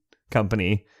Weinstein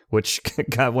Company, which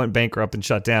went bankrupt and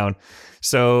shut down.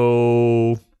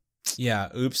 So yeah,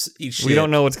 oops, eat shit. We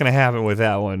don't know what's going to happen with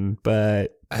that one,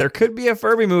 but there could be a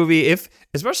Furby movie,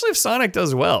 especially if Sonic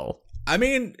does well. I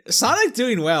mean, Sonic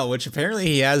doing well, which apparently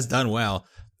he has done well,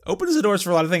 opens the doors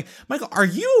for a lot of things. Michael, are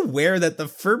you aware that the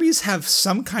Furbies have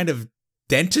some kind of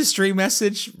dentistry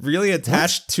message really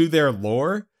attached to their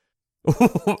lore?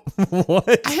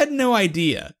 What? I had no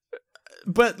idea.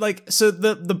 But so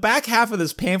the back half of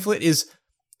this pamphlet is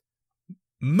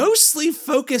mostly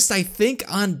focused, I think,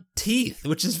 on teeth,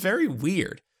 which is very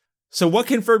weird. So what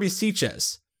can Furbies teach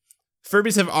us?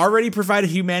 Furbies have already provided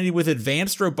humanity with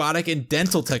advanced robotic and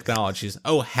dental technologies.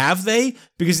 Oh, have they?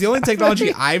 Because the only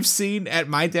technology I've seen at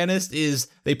my dentist is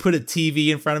they put a TV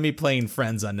in front of me playing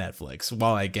Friends on Netflix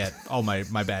while I get all my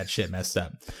bad shit messed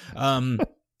up.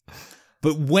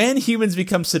 But when humans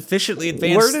become sufficiently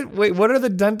advanced... What are the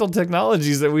dental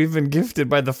technologies that we've been gifted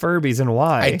by the Furbies and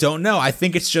why? I don't know. I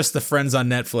think it's just the Friends on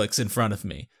Netflix in front of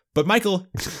me. But Michael,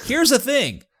 here's a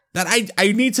thing that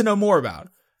I need to know more about.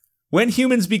 When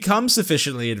humans become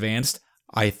sufficiently advanced,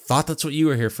 I thought that's what you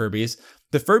were here, Furbies.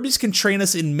 The Furbies can train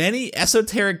us in many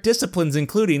esoteric disciplines,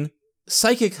 including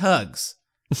psychic hugs,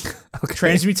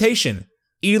 transmutation,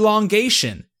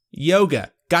 elongation,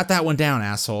 yoga. Got that one down,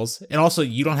 assholes. And also,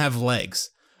 you don't have legs.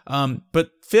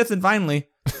 But fifth and finally,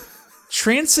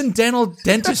 transcendental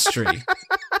dentistry.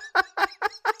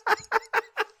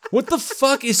 What the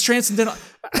fuck is transcendental?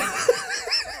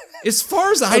 As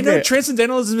far as I know,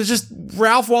 transcendentalism is just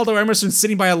Ralph Waldo Emerson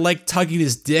sitting by a lake tugging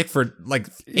his dick for 8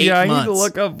 months. Yeah, I need to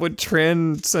look up what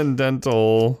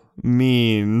transcendental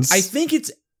means. I think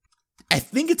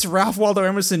it's Ralph Waldo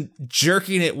Emerson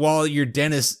jerking it while your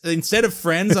dentist, instead of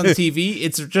Friends on TV,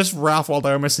 it's just Ralph Waldo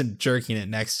Emerson jerking it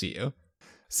next to you.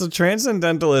 So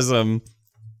transcendentalism,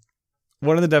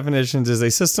 one of the definitions is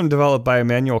a system developed by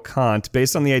Immanuel Kant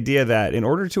based on the idea that in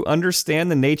order to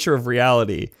understand the nature of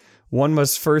reality, one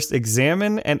must first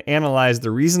examine and analyze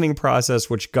the reasoning process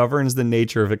which governs the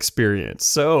nature of experience.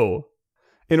 So,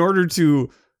 in order to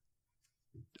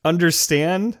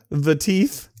understand the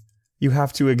teeth, you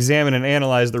have to examine and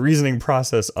analyze the reasoning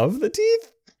process of the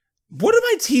teeth? What do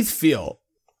my teeth feel?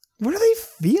 What are they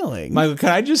feeling? Michael, can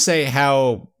I just say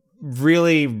how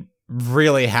really,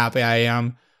 really happy I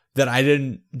am that I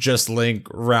didn't just link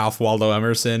Ralph Waldo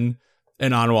Emerson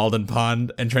and On Walden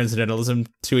Pond and transcendentalism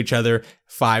to each other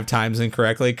 5 times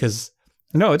incorrectly? Because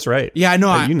no, it's right. Yeah, I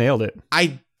know. You nailed it.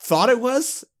 I thought it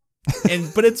was,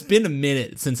 but it's been a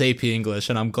minute since AP English,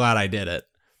 and I'm glad I did it.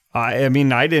 I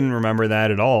mean, I didn't remember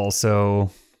that at all.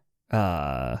 So,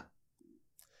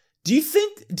 Do you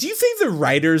think the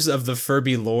writers of the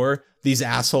Furby lore, these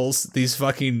assholes, these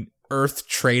fucking Earth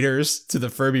traitors to the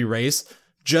Furby race,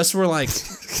 just were like,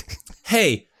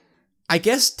 hey, I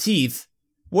guess teeth.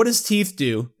 What does teeth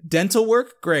do? Dental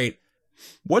work? Great.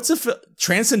 What's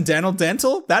transcendental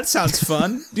dental? That sounds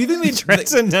fun. Do you think they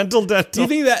transcendental dental? Do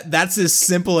you think that's as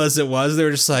simple as it was? They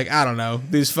were just like, I don't know,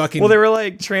 these fucking. Well, they were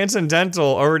like, transcendental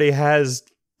already has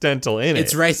dental in it.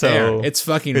 It's right there. It's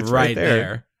fucking right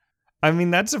there. I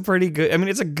mean, that's a pretty good. I mean,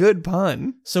 it's a good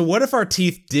pun. So what if our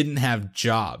teeth didn't have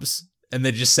jobs and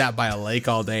they just sat by a lake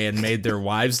all day and made their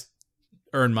wives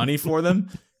earn money for them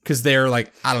because they're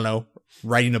like, I don't know,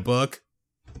 writing a book?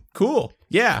 Cool.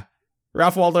 Yeah.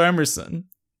 Ralph Waldo Emerson.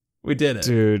 We did it.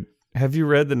 Dude, have you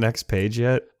read the next page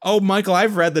yet? Oh, Michael,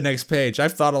 I've read the next page.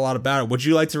 I've thought a lot about it. Would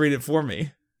you like to read it for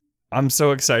me? I'm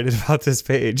so excited about this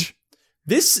page.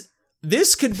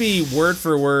 This could be word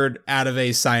for word out of a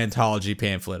Scientology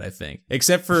pamphlet, I think,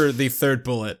 except for the third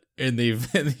bullet in the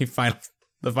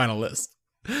final list.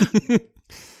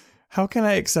 How can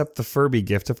I accept the Furby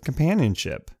gift of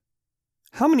companionship?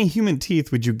 How many human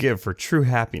teeth would you give for true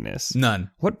happiness? None.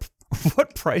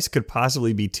 What price could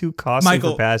possibly be too costly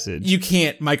for passage? You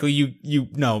can't, Michael.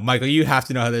 Michael. You have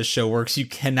to know how this show works. You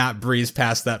cannot breeze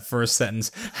past that first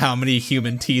sentence. How many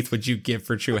human teeth would you give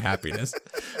for true happiness?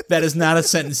 That is not a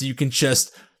sentence you can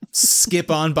just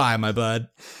skip on by, my bud.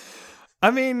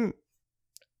 I mean,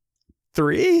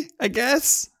 3, I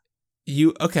guess.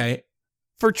 Okay?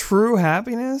 For true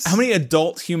happiness? How many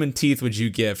adult human teeth would you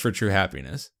give for true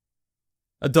happiness?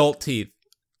 Adult teeth.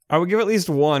 I would give at least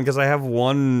 1 because I have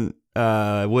 1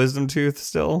 wisdom tooth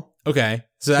still. Okay,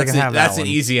 so that's an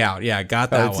easy out. Yeah,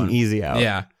 got that one. That's an easy out.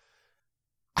 Yeah.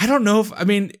 I don't know if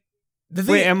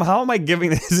wait, how am I giving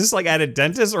this? Is this like at a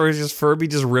dentist or is just Furby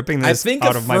just ripping this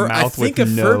out of my mouth? I think a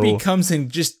Furby comes in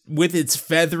just with its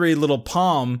feathery little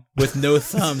palm with no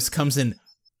thumbs, comes in,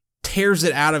 tears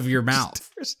it out of your mouth.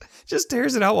 Just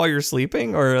tears it out while you're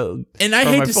sleeping, or and I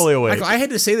hate to fully awake. Michael, I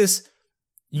hate to say this.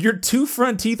 Your 2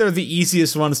 front teeth are the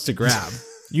easiest ones to grab.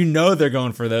 You know they're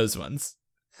going for those ones.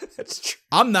 That's true.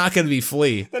 I'm not going to be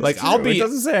Flea. That's true. It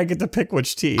doesn't say I get to pick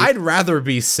which teeth. I'd rather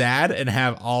be sad and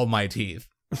have all my teeth.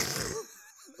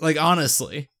 Like,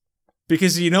 honestly.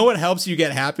 Because you know what helps you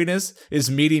get happiness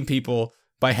is meeting people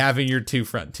by having your 2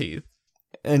 front teeth.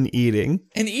 And eating.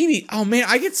 Oh man,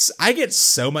 I get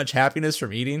so much happiness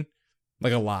from eating.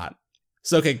 Like a lot.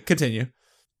 So okay, continue.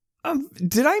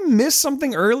 Did I miss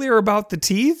something earlier about the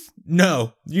teeth?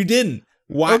 No, you didn't.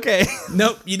 Why? Okay.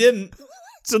 Nope, you didn't.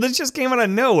 So this just came out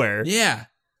of nowhere. Yeah.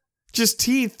 Just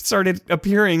teeth started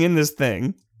appearing in this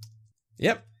thing.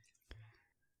 Yep.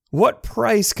 What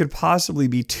price could possibly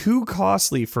be too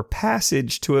costly for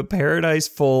passage to a paradise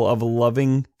full of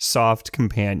loving, soft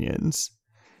companions?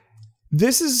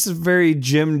 This is very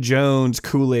Jim Jones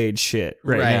Kool-Aid shit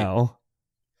right now.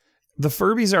 The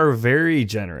Furbies are very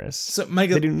generous. So,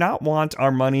 Michael, they do not want our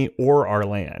money or our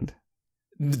land.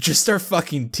 Just our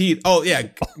fucking teeth. Oh, yeah.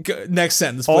 Next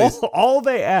sentence, please. All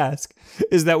they ask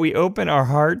is that we open our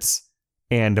hearts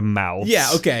and mouths. Yeah,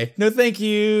 okay. No, thank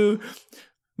you.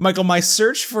 Michael, my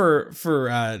search for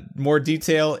more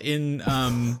detail in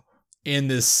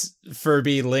this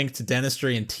Furby link to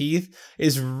dentistry and teeth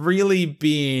is really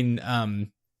being...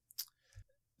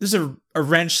 there's a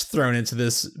wrench thrown into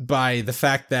this by the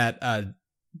fact that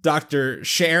Dr.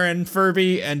 Sharon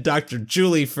Furby and Dr.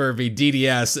 Julie Furby,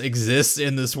 DDS, exist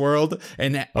in this world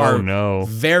and are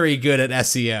very good at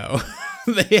SEO.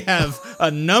 They have a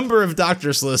number of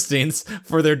doctors listings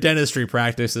for their dentistry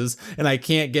practices, and I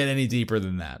can't get any deeper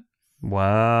than that.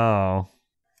 Wow.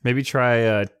 Maybe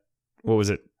try, what was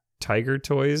it, Tiger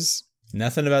Toys?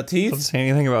 Nothing about teeth? Doesn't say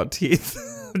anything about teeth.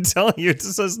 I'm telling you, it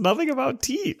says nothing about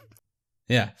teeth.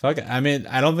 Yeah, fuck it. I mean,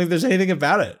 I don't think there's anything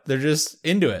about it. They're just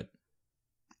into it.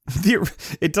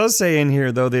 It does say in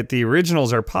here, though, that the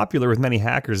originals are popular with many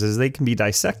hackers as they can be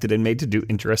dissected and made to do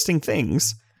interesting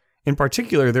things. In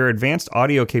particular, their advanced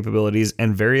audio capabilities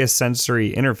and various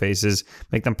sensory interfaces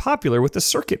make them popular with the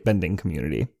circuit bending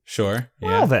community. Sure. Yeah.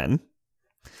 Well, then.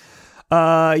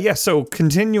 So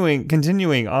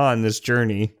continuing on this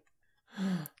journey,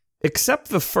 accept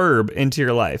the Furb into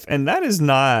your life. And that is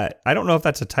not, I don't know if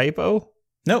that's a typo.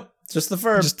 Nope. Just the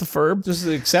Furb. Just the Furb. Just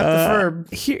accept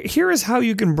the Furb. Here is how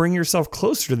you can bring yourself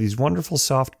closer to these wonderful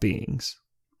soft beings.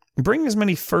 Bring as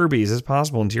many Furbies as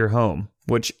possible into your home,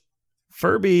 which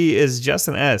Furby is just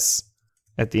an S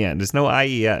at the end. It's no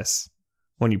IES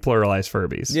when you pluralize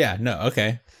Furbies. Yeah, no,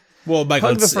 okay. Well,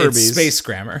 Michael, it's space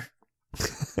grammar.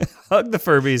 Hug the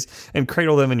Furbies and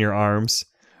cradle them in your arms.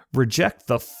 Reject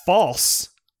the false,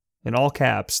 in all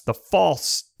caps, the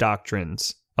false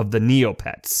doctrines of the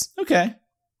Neopets. Okay.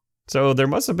 So there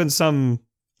must have been some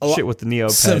shit with the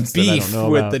Neopets. Some beef that I don't know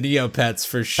with about. the Neopets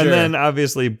for sure. And then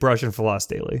obviously brush and floss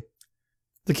daily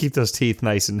to keep those teeth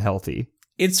nice and healthy.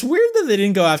 It's weird that they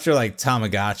didn't go after like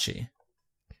Tamagotchi.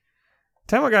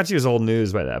 Tamagotchi was old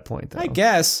news by that point, though. I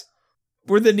guess.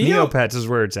 Were the Neopets is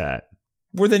where it's at.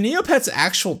 Were the Neopets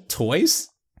actual toys?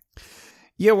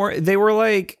 Yeah, they were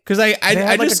like... Because I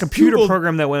had like just a computer Googled,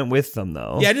 program that went with them,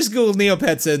 though. Yeah, I just Googled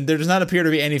Neopets, and there does not appear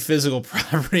to be any physical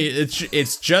property.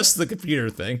 It's just the computer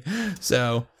thing.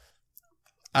 So,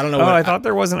 I don't know. I thought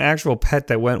there was an actual pet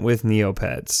that went with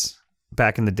Neopets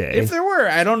back in the day. If there were,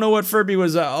 I don't know what Furby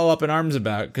was all up in arms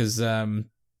about, because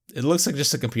it looks like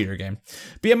just a computer game.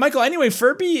 But yeah, Michael, anyway,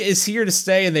 Furby is here to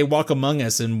stay, and they walk among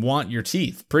us and want your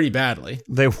teeth pretty badly.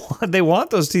 They want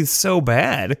those teeth so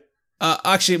bad.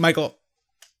 Actually, Michael...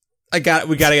 we got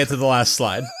to get to the last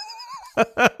slide.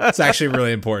 It's actually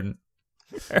really important.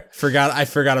 I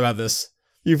forgot about this.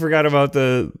 You forgot about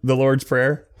the Lord's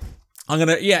Prayer? I'm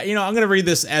gonna read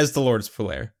this as the Lord's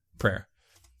Prayer.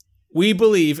 We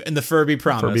believe in the Furby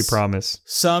promise.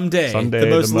 Someday the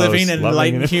most living and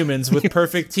enlightened humans with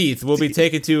perfect teeth will be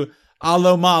taken to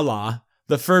Alomala,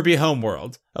 the Furby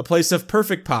homeworld, a place of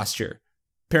perfect posture.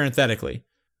 Parenthetically,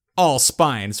 all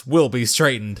spines will be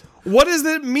straightened. What does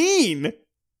that mean?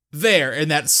 There, in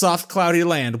that soft, cloudy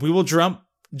land, we will jump,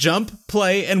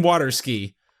 play, and water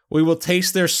ski. We will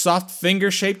taste their soft,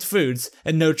 finger-shaped foods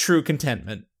and know true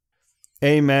contentment.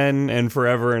 Amen, and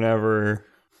forever and ever.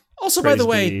 Also, by the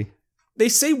way, they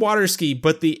say water ski,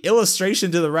 but the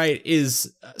illustration to the right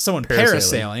is someone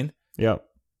parasailing. Yep.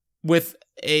 With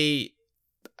a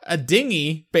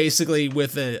dinghy, basically,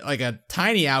 with a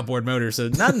tiny outboard motor, so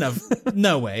not enough,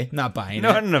 no way, not buying it.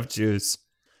 Not enough juice.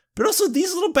 But also,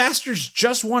 these little bastards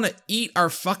just want to eat our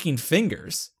fucking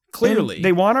fingers. Clearly. And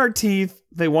they want our teeth.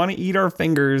 They want to eat our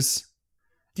fingers.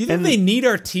 Do you think they need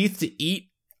our teeth to eat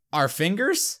our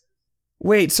fingers?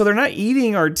 Wait, so they're not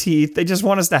eating our teeth. They just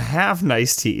want us to have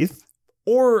nice teeth.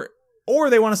 Or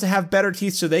they want us to have better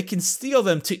teeth so they can steal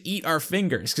them to eat our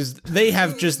fingers. Because they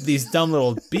have just these dumb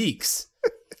little beaks.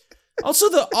 Also,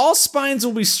 all spines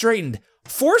will be straightened.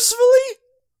 Forcefully?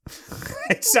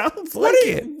 It sounds What are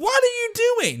you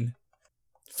doing,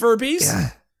 Furbies?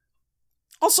 Yeah.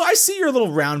 Also, I see your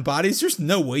little round bodies. There's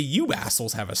no way you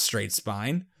assholes have a straight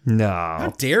spine. No.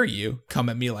 How dare you come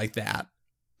at me like that?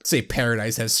 Say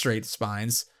Paradise has straight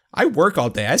spines. I work all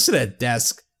day. I sit at a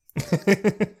desk.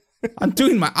 I'm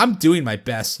doing my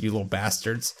best, you little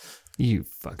bastards. You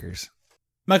fuckers.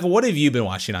 Michael, what have you been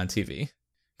watching on TV?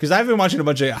 Because I've been watching a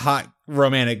bunch of hot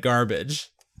romantic garbage.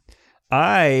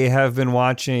 I have been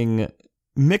watching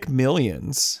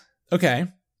McMillions. Okay.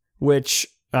 Which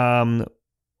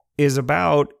is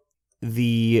about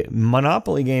the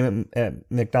Monopoly game at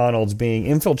McDonald's being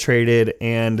infiltrated,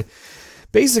 and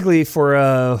basically for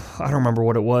I don't remember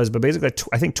what it was, but basically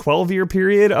I think 12-year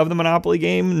period of the Monopoly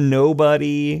game,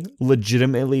 nobody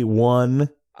legitimately won.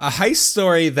 A heist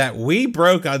story that we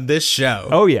broke on this show.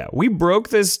 Oh yeah, we broke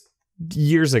this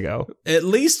years ago. At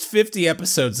least 50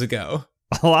 episodes ago.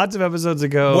 Lots of episodes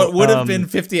ago. What would have been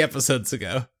 50 episodes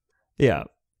ago? Yeah,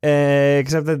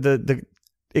 except that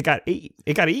it got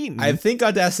eaten. I think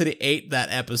Audacity ate that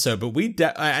episode, but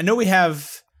I know we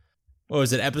have, what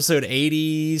was it, episode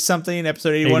 80 something,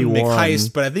 episode 81,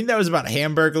 McHeist, but I think that was about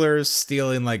Hamburglers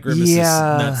stealing like Grimace's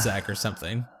nutsack or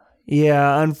something.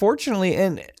 Yeah, unfortunately,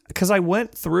 and because I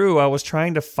went through, I was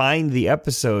trying to find the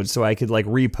episode so I could like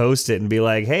repost it and be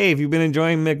like, hey, if you've been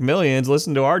enjoying McMillions,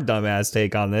 listen to our dumbass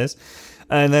take on this.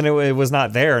 And then it was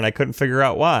not there, and I couldn't figure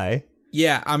out why.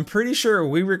 Yeah, I'm pretty sure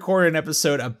we recorded an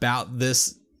episode about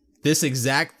this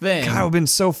exact thing. God, we've been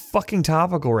so fucking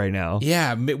topical right now.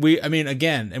 Yeah, we beat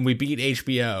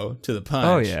HBO to the punch.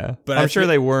 Oh yeah, but I'm sure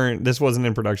they weren't. This wasn't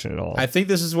in production at all. I think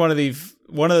this is one of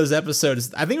those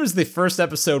episodes. I think it was the first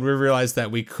episode we realized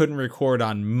that we couldn't record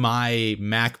on my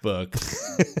MacBook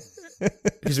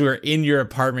because we were in your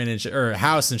apartment or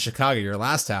house in Chicago, your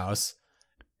last house,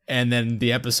 and then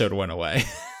the episode went away.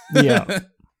 Yeah.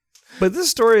 But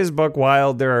this story is buck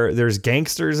wild. There's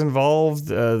gangsters involved.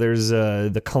 There's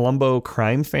the Colombo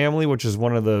crime family, which is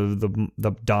one of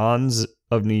the dons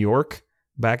of New York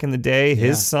back in the day.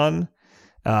 His son,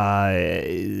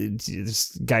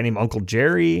 this guy named Uncle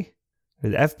Jerry. The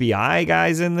FBI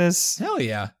guys in this. Hell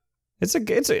yeah! It's a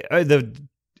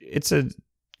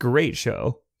great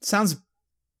show. Sounds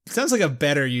like a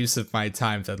better use of my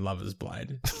time than Love Is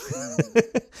Blind.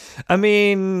 I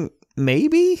mean,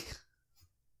 maybe.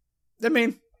 I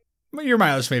mean, your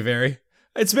mileage may vary.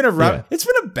 It's been it's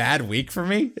been a bad week for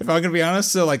me, if I'm gonna be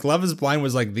honest. So like, Love Is Blind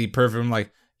was like the perfect. I'm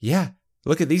like, yeah,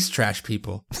 look at these trash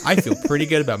people. I feel pretty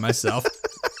good about myself.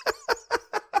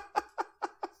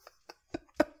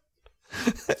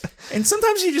 And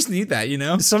sometimes you just need that, you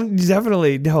know?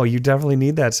 You definitely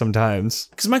need that sometimes.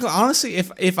 Because, Michael, honestly,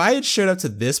 if I had showed up to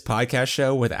this podcast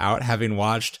show without having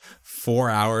watched 4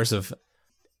 hours of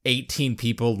 18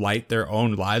 people light their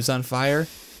own lives on fire,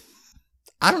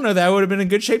 I don't know that I would have been in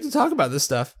good shape to talk about this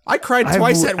stuff. I cried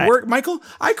twice at work, Michael.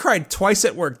 I cried twice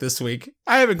at work this week.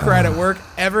 I haven't cried at work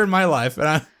ever in my life. And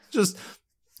I just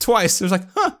twice. It was like,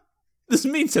 this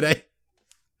is me today.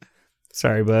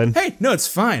 Sorry, bud. Hey, no, it's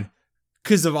fine.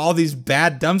 Because of all these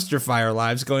bad dumpster fire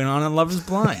lives going on Love is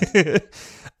Blind.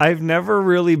 I've never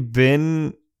really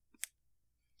been,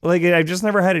 like, I've just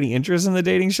never had any interest in the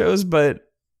dating shows, but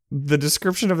the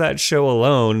description of that show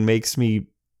alone makes me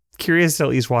curious to at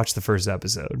least watch the first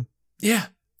episode. Yeah,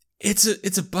 it's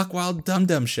a buck wild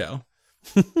dum-dum show.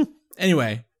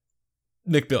 Anyway,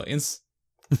 McBillions.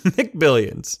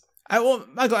 McBillions.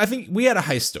 Michael, I think we had a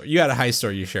heist story. You had a heist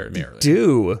story you shared with me earlier.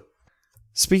 Do.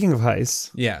 Speaking of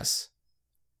heists. Yes.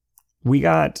 We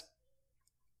got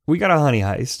a honey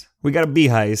heist. We got a bee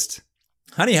heist.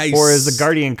 Honey heist. Or as the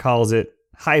Guardian calls it,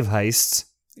 hive heists.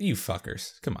 You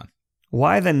fuckers. Come on.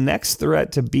 Why the next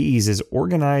threat to bees is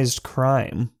organized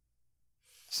crime.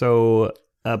 So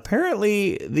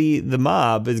apparently the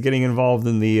mob is getting involved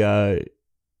in the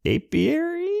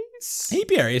apiaries?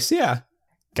 Apiaries, yeah.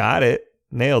 Got it.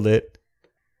 Nailed it.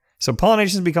 So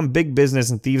pollination has become big business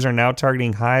and thieves are now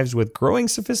targeting hives with growing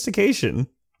sophistication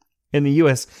in the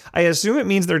US. I assume it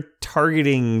means they're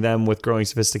targeting them with growing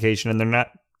sophistication and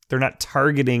they're not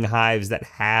targeting hives that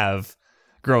have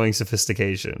growing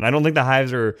sophistication. I don't think the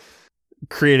hives are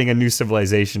creating a new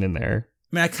civilization in there.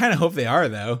 I mean, I kind of hope they are,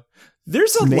 though.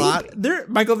 There's a lot there,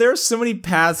 Michael. There are so many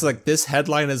paths like this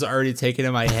headline has already taken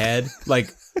in my head. Like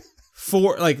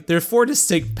there are 4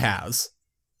 distinct paths.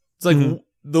 It's like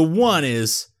the one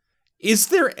is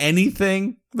there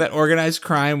anything that organized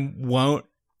crime won't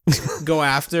go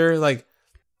after? Like,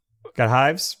 got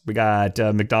hives. We got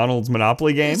McDonald's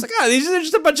Monopoly game. It's like, these are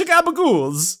just a bunch of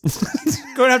gabagools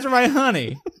going after my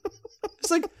honey.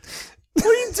 It's like, what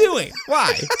are you doing?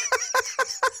 Why?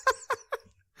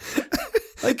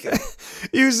 Like,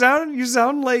 you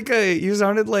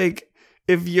sounded like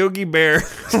if Yogi Bear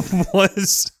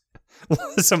was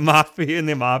a mafia in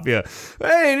the mafia.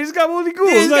 Hey, he's got one of the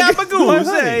ghouls. He's got my ghouls.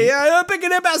 Hey, I'm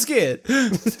picking a basket.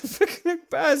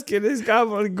 Picnic basket. He's got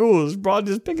one of the ghouls. Brought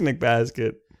this picnic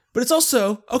basket. But it's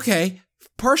also, okay,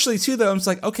 partially too, though, it's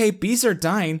like, okay, bees are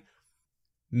dying.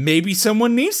 Maybe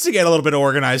someone needs to get a little bit of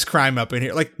organized crime up in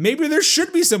here. Like, maybe there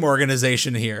should be some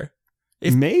organization here.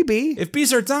 If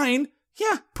bees are dying,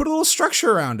 yeah, put a little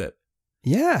structure around it.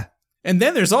 Yeah. And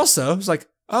then there's also, it's like,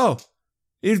 oh,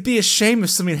 it'd be a shame if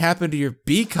something happened to your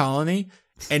bee colony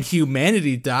and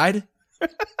humanity died.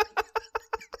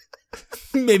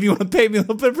 Maybe you want to pay me a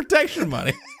little bit of protection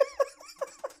money.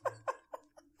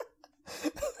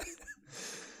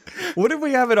 What if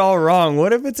we have it all wrong?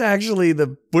 What if it's actually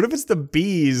the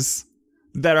bees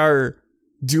that are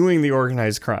doing the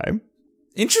organized crime?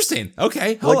 Interesting.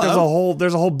 Okay. There's a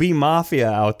whole bee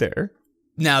mafia out there.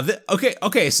 Now,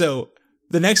 okay. So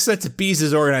the next set to bees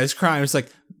is organized crime. It's like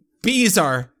bees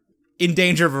are in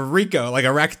danger of a RICO, like a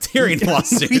racketeering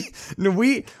lawsuit.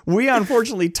 we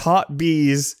unfortunately taught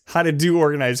bees how to do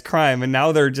organized crime, and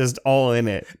now they're just all in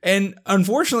it. And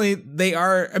unfortunately, they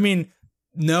are. I mean,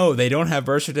 no, they don't have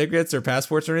birth certificates or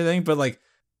passports or anything, but like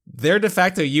they're de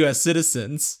facto U.S.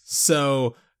 citizens,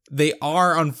 so they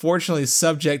are unfortunately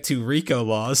subject to RICO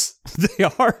laws. They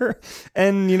are,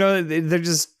 and you know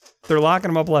they're locking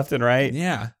them up left and right.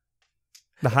 Yeah,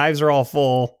 the hives are all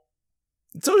full.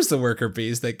 It's always the worker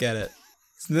bees that get it.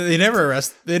 They never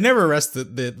arrest. They never arrest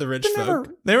the rich folk.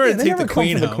 They never take the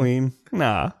queen home. The queen.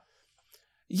 Nah.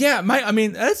 Yeah, I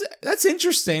mean that's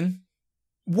interesting.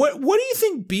 What do you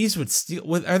think bees would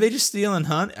steal? Are they just stealing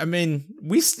honey? I mean,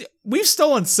 we've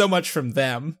stolen so much from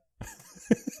them.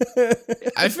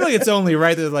 I feel like it's only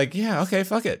right that like, yeah, okay,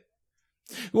 fuck it.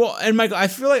 Well, and Michael, I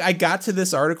feel like we got to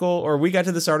this article.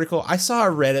 I saw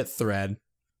a Reddit thread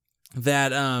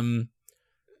that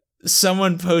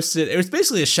someone posted. It was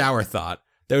basically a shower thought.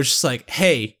 That was just like,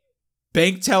 hey,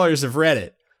 bank tellers of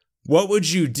Reddit, what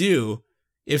would you do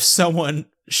if someone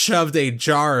shoved a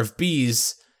jar of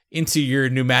bees into your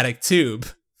pneumatic tube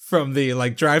from the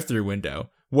like drive-through window?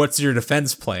 What's your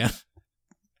defense plan?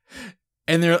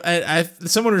 And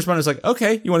someone responded was like,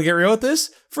 okay, you want to get real with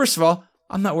this? First of all,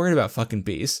 I'm not worried about fucking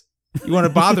bees. You want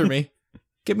to bother me?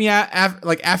 Get me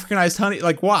like Africanized honey,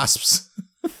 like wasps.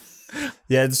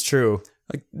 Yeah, it's true.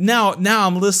 Like now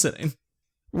I'm listening.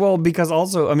 Well, because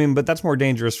also, I mean, but that's more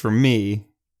dangerous for me,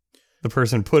 the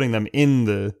person putting them in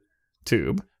the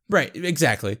tube. Right,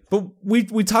 exactly. But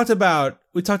we talked about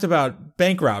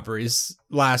bank robberies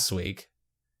last week.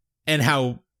 and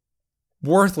how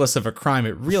worthless of a crime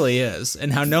it really is,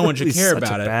 and how no one should care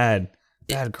about it.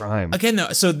 Bad crime. Again,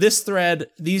 no. So this thread,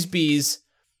 these bees,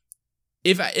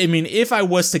 if I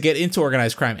was to get into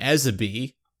organized crime as a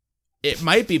bee, it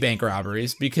might be bank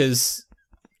robberies because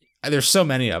there's so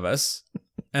many of us,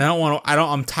 and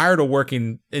I'm tired of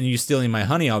working and you stealing my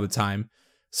honey all the time.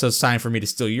 So it's time for me to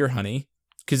steal your honey,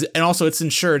 and also it's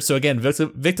insured. So again,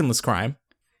 victimless crime.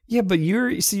 Yeah, but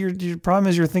your problem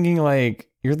is you're thinking like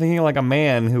a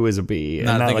man who is a bee, and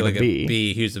not like a bee. A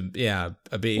bee who's a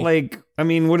bee. Like, I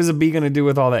mean, what is a bee going to do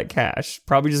with all that cash?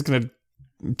 Probably just going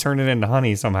to turn it into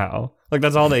honey somehow. Like,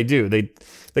 that's all they do.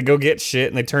 They go get shit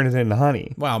and they turn it into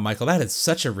honey. Wow, Michael, that is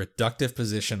such a reductive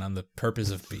position on the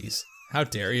purpose of bees. How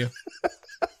dare you?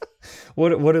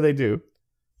 What do they do?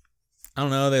 I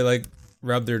don't know. They like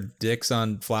rub their dicks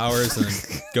on flowers and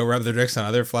then go rub their dicks on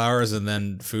other flowers, and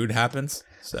then food happens.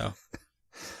 So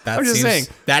I'm just saying,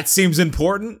 that seems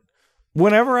important.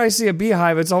 Whenever I see a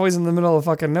beehive, it's always in the middle of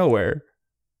fucking nowhere.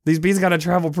 These bees got to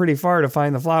travel pretty far to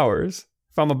find the flowers.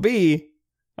 If I'm a bee,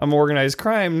 I'm organized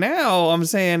crime. Now I'm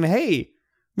saying, hey,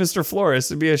 Mr. Florist,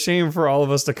 it'd be a shame for all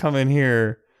of us to come in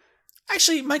here.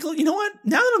 Actually, Michael, you know what?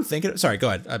 Now that I'm thinking... Sorry, go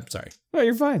ahead. I'm sorry. No,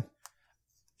 you're fine.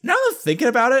 Now that I'm thinking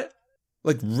about it,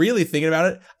 like really thinking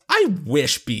about it, I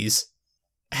wish bees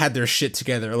had their shit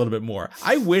together a little bit more.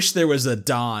 I wish there was a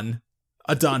Don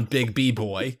Big Bee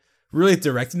Boy really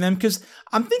directing them, because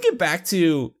I'm thinking back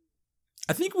to...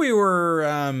 I think we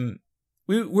were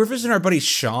visiting our buddy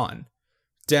Sean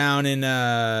down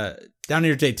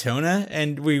near Daytona,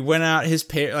 and we went out.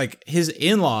 His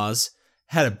in-laws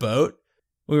had a boat.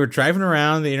 We were driving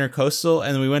around the Intercoastal,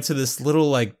 and we went to this little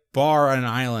like bar on an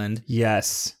island.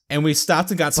 Yes, and we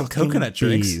stopped and got some coconut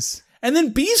drinks. And then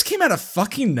bees came out of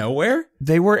fucking nowhere.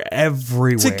 They were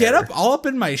everywhere. To get all up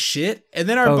in my shit. And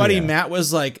then our buddy Matt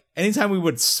was like, anytime we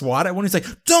would swat at one, he's like,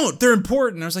 don't, they're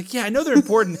important. I was like, yeah, I know they're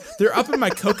important. They're up in my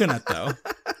coconut, though.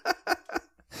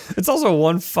 It's also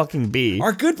one fucking bee.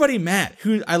 Our good buddy Matt,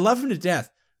 who I love him to death,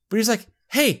 but he's like,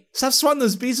 hey, stop swatting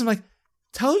those bees. I'm like,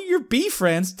 tell your bee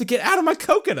friends to get out of my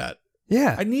coconut.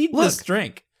 Yeah. I need this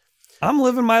drink. I'm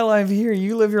living my life here.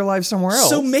 You live your life somewhere else.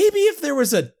 So maybe if there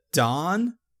was a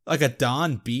Don... like a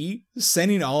Don bee,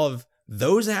 sending all of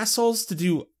those assholes to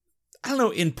do, I don't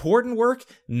know, important work,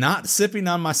 not sipping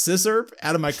on my scissor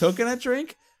out of my coconut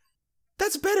drink,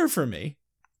 that's better for me.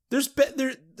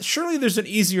 Surely there's an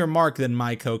easier mark than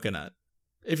my coconut,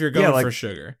 if you're going for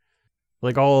sugar.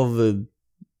 Like all of the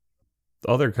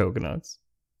other coconuts.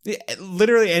 Yeah,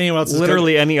 literally anyone else's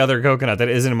any other coconut that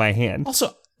isn't in my hand.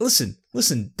 Also,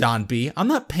 listen, Don B, I'm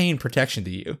not paying protection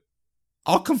to you.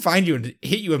 I'll come find you and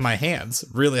hit you with my hands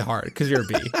really hard because you're a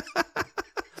bee.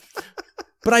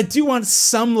 But I do want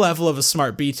some level of a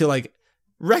smart bee to like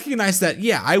recognize that,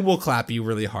 yeah, I will clap you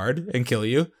really hard and kill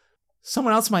you.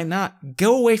 Someone else might not.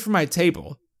 Go away from my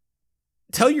table.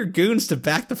 Tell your goons to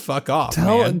back the fuck off,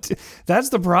 man. That's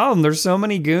the problem. There's so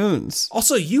many goons.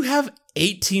 Also, you have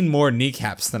 18 more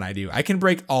kneecaps than I do. I can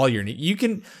break all your You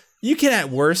can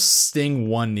at worst sting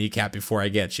one kneecap before I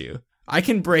get you. I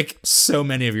can break so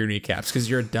many of your kneecaps because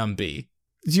you're a dumb bee.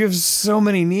 You have so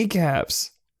many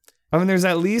kneecaps. I mean, there's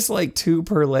at least like 2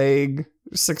 per leg,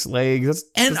 6 legs.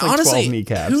 That's like honestly, 12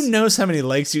 kneecaps. Who knows how many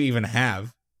legs you even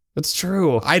have? That's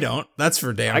true. I don't. That's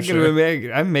for damn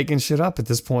sure. I'm making shit up at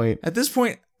this point. At this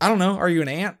point, I don't know. Are you an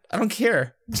ant? I don't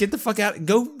care. Get the fuck out.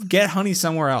 Go get honey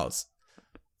somewhere else.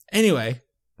 Anyway.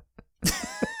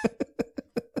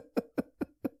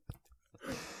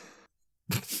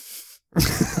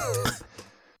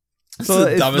 So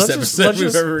the dumbest episode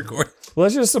we've ever recorded.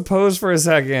 Let's just suppose for a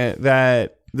second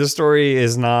that the story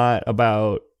is not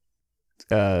about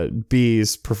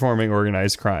bees performing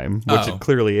organized crime, which it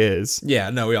clearly is. Yeah,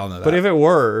 no, we all know that. But if it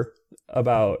were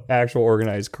about actual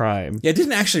organized crime... Yeah, I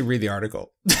didn't actually read the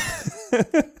article.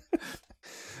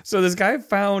 So this guy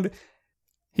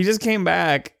he just came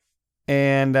back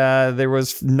and there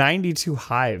was 92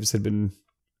 hives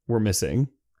were missing,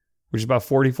 which is about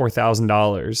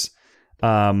 $44,000.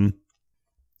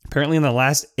 Apparently in the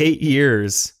last 8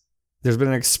 years, there's been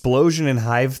an explosion in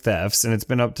hive thefts, and it's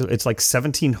like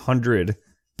 1,700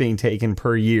 being taken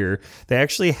per year. They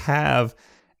actually have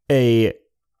a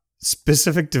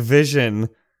specific division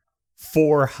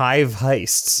for hive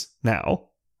heists now.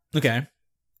 Okay.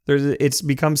 It's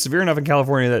become severe enough in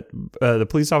California that the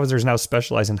police officers now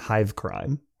specialize in hive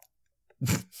crime.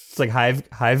 It's like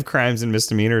hive crimes and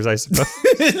misdemeanors, I suppose.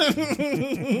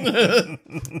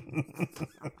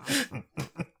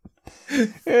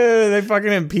 Yeah, they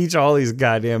fucking impeach all these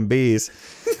goddamn bees.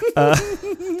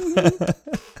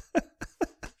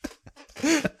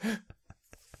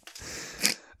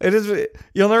 It is.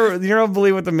 You'll never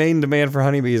believe what the main demand for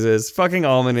honeybees is. Fucking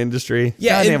almond industry.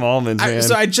 Yeah, goddamn almonds, man.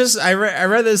 So I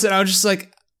read this and I was just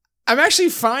like, I'm actually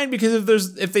fine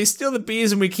because if they steal the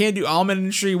bees and we can't do almond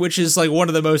industry, which is like one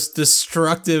of the most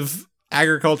destructive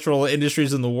agricultural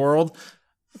industries in the world,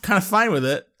 I'm kind of fine with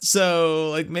it. So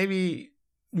like maybe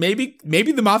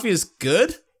the mafia is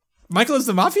good. Michael, is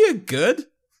the mafia good?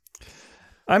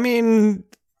 I mean,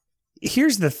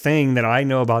 here's the thing that I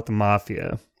know about the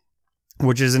mafia,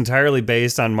 which is entirely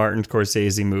based on Martin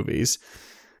Scorsese movies.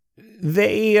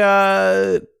 They,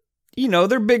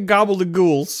 they're big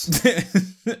gobble-de-ghouls.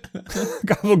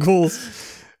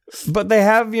 Gobble-ghouls. But they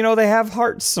have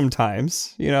hearts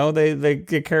sometimes.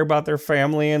 They care about their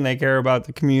family and they care about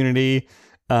the community,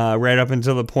 right up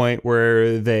until the point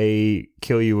where they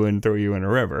kill you and throw you in a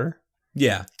river.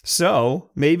 Yeah. So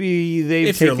maybe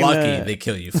if you're lucky, they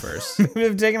kill you first. Maybe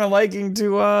they've taken a liking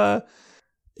to,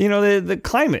 the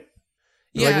climate.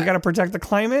 Yeah. Like, we got to protect the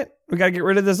climate. We got to get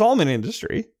rid of this almond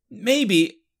industry.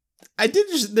 Maybe.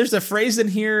 There's a phrase in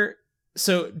here.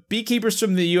 So beekeepers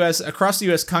from the U.S. across the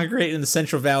U.S. congregate in the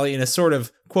Central Valley in a sort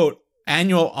of, quote,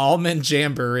 annual almond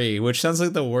jamboree, which sounds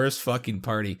like the worst fucking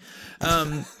party.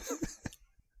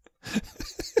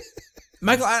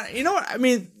 Michael, you know what? I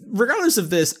mean, regardless of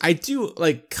this, I do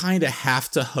like kind of have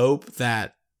to hope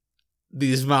that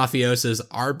these mafiosos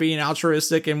are being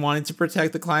altruistic and wanting to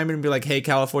protect the climate and be like, hey,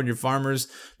 California farmers,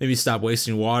 maybe stop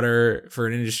wasting water for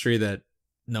an industry that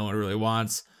no one really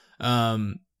wants.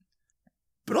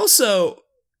 But also,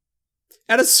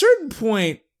 at a certain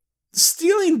point,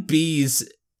 stealing bees,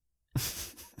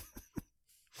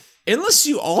 unless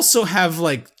you also have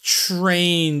like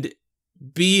trained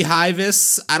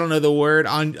beehivists, I don't know the word,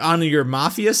 on your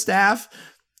mafia staff,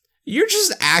 you're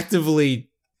just actively,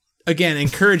 again,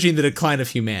 encouraging the decline of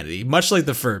humanity, much like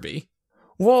the Furby.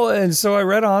 Well, and so I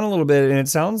read on a little bit, and it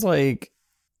sounds like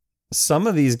some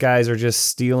of these guys are just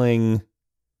stealing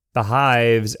the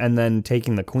hives and then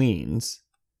taking the queens.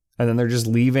 And then they're just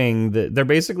leaving they're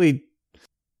basically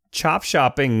chop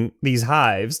shopping these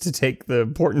hives to take the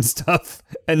important stuff,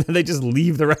 and then they just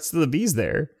leave the rest of the bees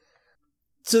there.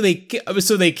 So they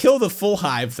kill the full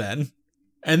hive then,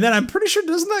 and then I'm pretty sure,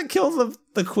 doesn't that kill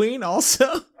the queen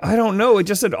also? I don't know. It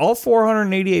just said all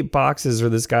 488 boxes for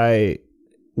this guy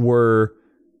were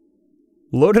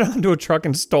loaded onto a truck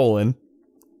and stolen.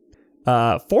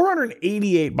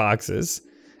 488 boxes.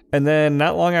 And then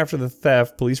not long after the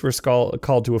theft, police were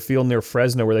called to a field near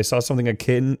Fresno where they saw something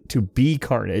akin to bee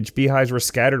carnage. Beehives were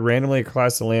scattered randomly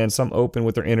across the land, some open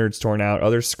with their innards torn out,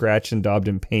 others scratched and daubed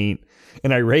in paint.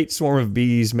 An irate swarm of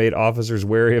bees made officers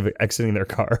wary of exiting their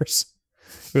cars.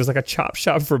 It was like a chop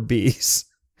shop for bees.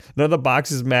 None of the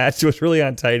boxes matched. It was really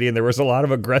untidy, and there was a lot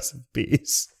of aggressive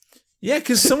bees. Yeah,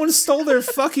 because someone stole their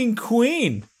fucking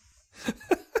queen.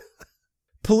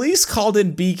 Police called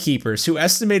in beekeepers who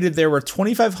estimated there were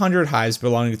 2,500 hives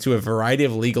belonging to a variety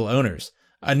of legal owners.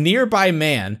 A nearby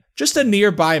man,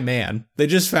 they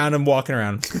just found him walking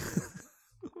around.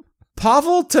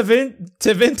 Pavel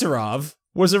Tvintarov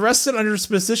was arrested under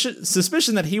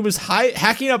suspicion that he was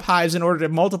hacking up hives in order to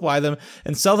multiply them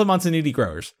and sell them onto needy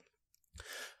growers.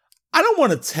 I don't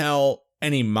want to tell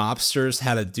any mobsters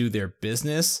how to do their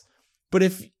business, but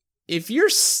if you're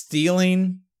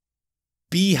stealing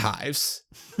beehives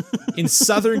in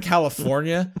Southern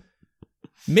California,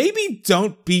 maybe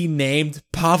don't be named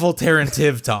Pavel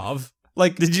Tarantivtov.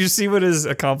 Like, did you see what his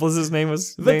accomplice's name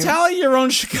was? Vitaly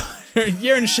Yeroshenko.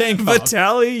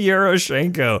 Vitaly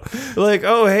Yeroshenko. Like,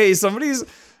 oh, hey,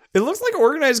 it looks like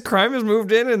organized crime has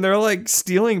moved in and they're like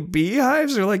stealing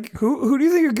beehives. Or like, who do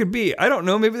you think it could be? I don't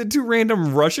know. Maybe the two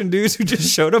random Russian dudes who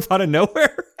just showed up out of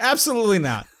nowhere. Absolutely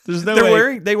not. There's no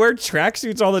way. They wear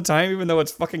tracksuits all the time, even though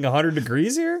it's fucking 100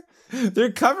 degrees here.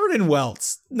 They're covered in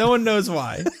welts. No one knows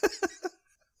why.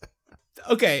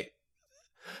 Okay.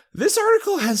 This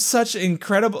article has such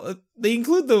incredible... They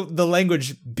include the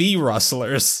language bee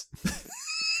rustlers.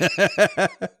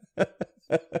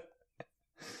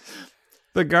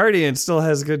 The Guardian still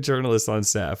has good journalists on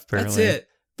staff, apparently. That's it.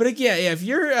 But yeah, if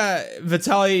you're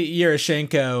Vitaly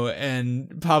Yeroshenko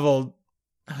and Pavel...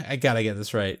 I gotta get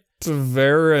this right.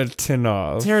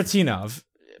 Taratinov.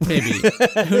 Maybe.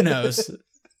 Who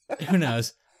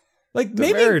knows? Like,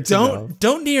 maybe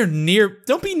don't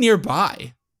be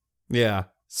nearby. Yeah.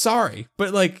 Sorry,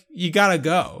 but like, you gotta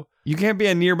go. You can't be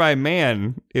a nearby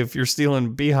man if you're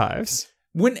stealing beehives.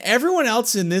 When everyone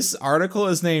else in this article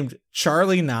is named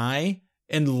Charlie Nye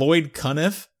and Lloyd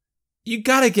Cunniff, you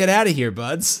gotta get out of here,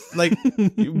 buds. Like,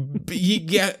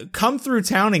 come through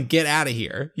town and get out of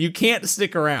here. You can't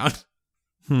stick around.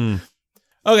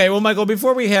 Okay, well, Michael,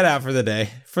 before we head out for the day,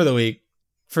 for the week,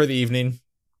 for the evening,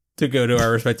 to go to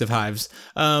our respective hives.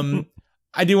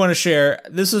 I do want to share,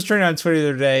 this was trending on Twitter the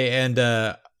other day, and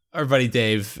our buddy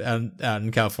Dave out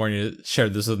in California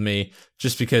shared this with me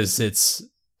just because it's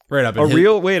right up in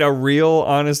a real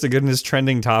honest to goodness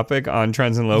trending topic on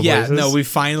Trends in Low Places. Yeah, no, we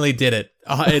finally did it.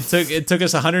 It took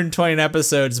us 120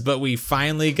 episodes, but we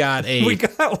finally got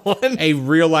a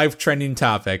real life trending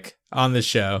topic on the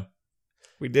show.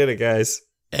 We did it, guys.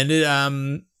 And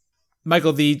it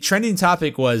Michael, the trending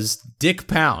topic was Dick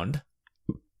Pound.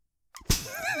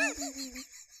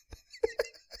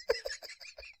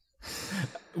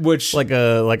 Which like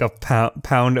a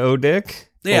pound o dick?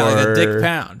 Yeah, like a dick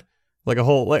pound. Like a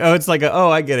whole it's like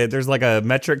I get it. There's like a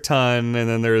metric ton, and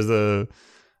then there's an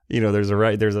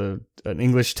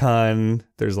English ton,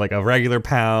 there's like a regular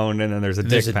pound, and then there's a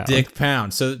dick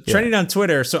pound. So trending on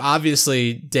Twitter, so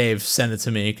obviously Dave sent it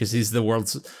to me because he's the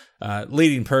world's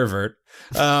leading pervert.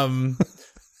 No,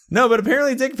 but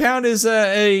apparently Dick Pound is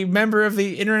a member of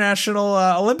the International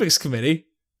Olympics Committee,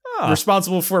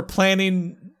 responsible for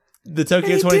planning the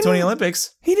Tokyo 2020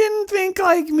 Olympics. He didn't think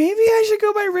like maybe I should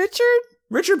go by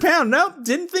Richard Pound. Nope,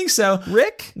 didn't think so.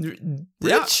 Richie?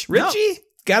 No.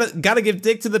 Gotta give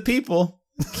dick to the people.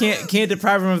 Can't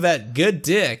deprive him of that good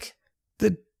dick.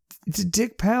 The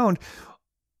Dick Pound.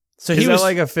 So he was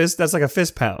like a fist. That's like a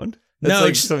fist pound. That's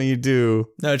like something you do.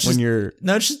 It's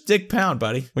just Dick Pound,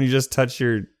 buddy. When you just touch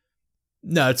your.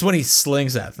 No, it's when he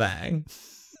slings that thing.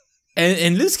 And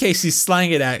in this case, he's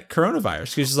slanging it at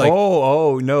coronavirus. He's like,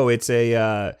 no, it's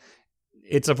a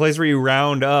place where you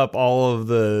round up all of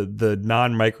the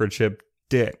non-microchip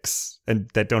dicks and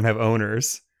that don't have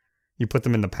owners. You put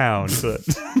them in the pound so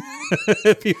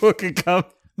that people can come.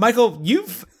 Michael,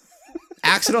 you've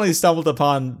accidentally stumbled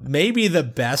upon maybe the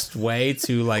best way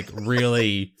to like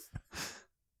really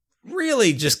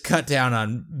just cut down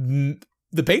on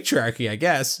the patriarchy, I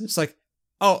guess. It's like,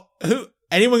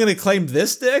 anyone going to claim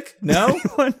this dick? No?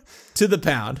 To the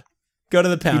pound. Go to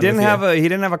the pound. He didn't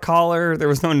have a collar. There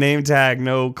was no name tag,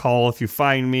 no call if you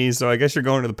find me. So I guess you're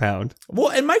going to the pound. Well,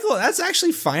 and Michael, that's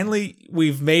actually finally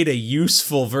we've made a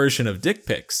useful version of dick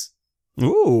pics.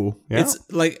 Ooh, yeah. It's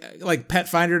like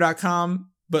petfinder.com,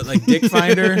 but like Dick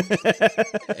Finder.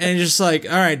 And just like,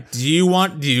 all right, do you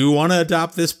want to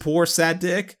adopt this poor sad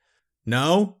dick?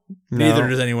 No. Neither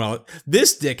does anyone else.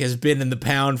 This dick has been in the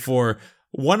pound for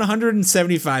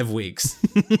 175 weeks.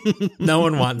 No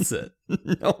one wants it.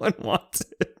 No one wants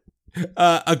it.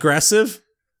 Aggressive.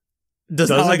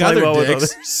 Doesn't like other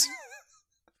dicks.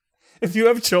 If you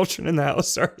have children in the house,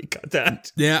 sorry, got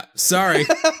that. Yeah, sorry.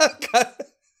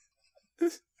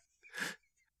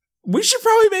 We should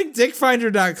probably make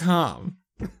dickfinder.com.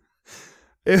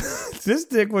 This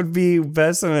dick would be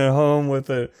best in a home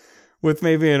with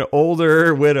maybe an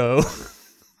older widow.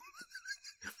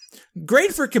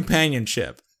 Great for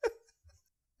companionship.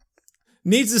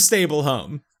 Needs a stable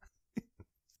home.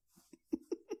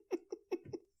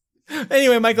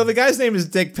 Anyway, Michael, the guy's name is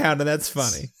Dick Pound, and that's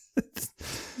funny.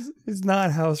 He's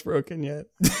not housebroken yet.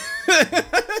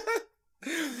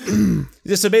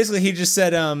 So basically, he just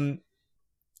said,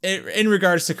 in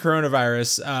regards to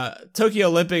coronavirus, Tokyo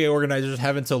Olympic organizers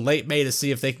have until late May to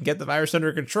see if they can get the virus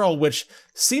under control, which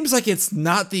seems like it's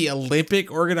not the Olympic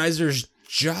organizers'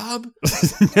 job.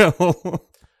 No.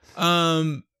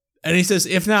 And he says,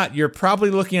 if not, you're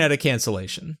probably looking at a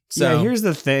cancellation. So yeah, here's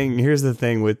the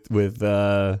thing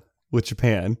with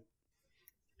Japan.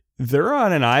 They're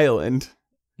on an island.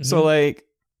 Mm-hmm. So like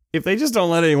if they just don't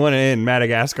let anyone in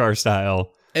Madagascar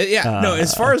style.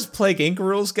 As far as Plague Inc.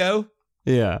 rules go,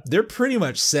 yeah, they're pretty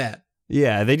much set.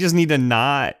 Yeah, they just need to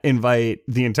not invite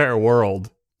the entire world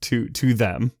to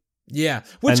them. Yeah,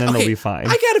 and then they'll be fine.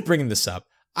 I gotta bring this up.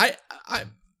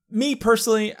 Me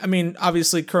personally, I mean,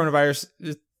 obviously, coronavirus,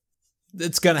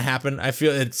 it's gonna happen. I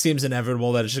feel it seems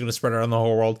inevitable that it's just gonna spread around the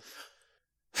whole world.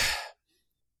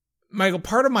 Michael,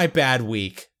 part of my bad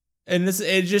week, and it's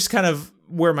just kind of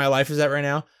where my life is at right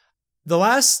now. The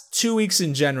last 2 weeks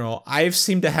in general, I've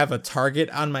seemed to have a target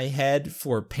on my head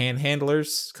for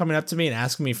panhandlers coming up to me and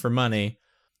asking me for money.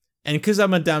 And because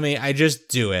I'm a dummy, I just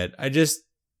do it. I just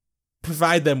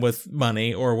provide them with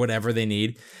money or whatever they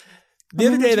need. The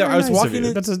other day, though, I was walking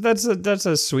in. That's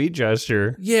a sweet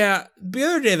gesture. Yeah. The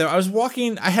other day, though, I was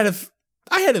walking. I had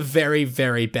a very,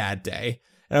 very bad day.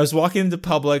 And I was walking into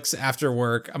Publix after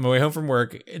work. On my way home from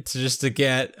work to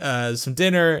get some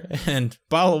dinner and a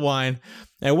bottle of wine.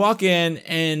 And I walk in,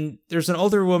 and there's an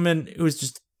older woman who was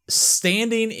just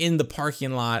standing in the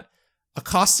parking lot,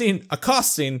 accosting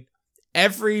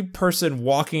every person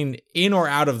walking in or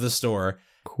out of the store.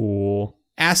 Cool.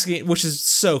 Asking, which is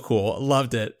so cool.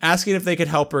 Loved it. Asking if they could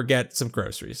help her get some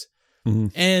groceries. Mm-hmm.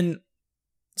 And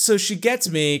so she gets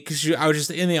me because I was just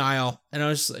in the aisle,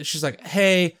 and she's like,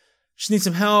 "Hey, just need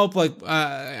some help." Like,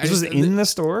 this was in the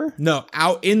store? No,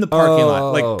 out in the parking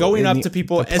lot, like going up the, to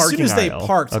people as soon as they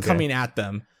parked, coming at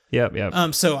them.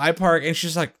 Yep. So I park, and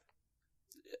she's like,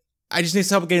 "I just need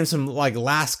some help getting some like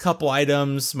last couple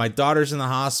items. My daughter's in the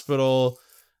hospital.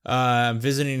 I'm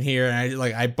visiting here, and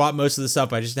I bought most of the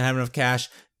stuff. I just didn't have enough cash.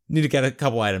 Need to get a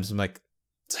couple items." I'm like,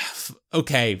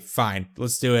 "Okay, fine,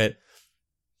 let's do it."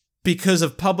 Because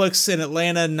of Publix in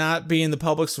Atlanta not being the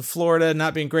Publix in Florida,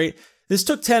 not being great, this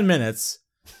took 10 minutes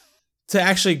to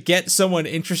actually get someone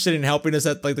interested in helping us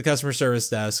at like the customer service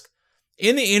desk.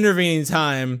 In the intervening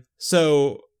time,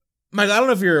 so Mike, I don't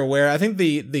know if you're aware, I think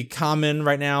the common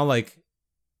right now, like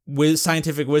with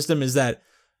scientific wisdom, is that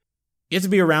you have to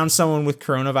be around someone with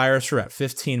coronavirus for about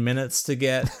 15 minutes to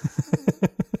get.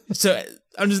 So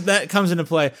that comes into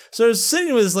play. So I was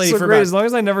sitting with this lady for great. As long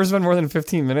as I never spend more than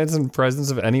 15 minutes in presence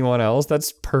of anyone else,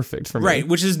 that's perfect for me. Right,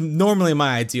 which is normally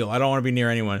my ideal. I don't want to be near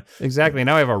anyone. Exactly.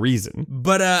 Now I have a reason.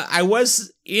 But I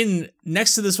was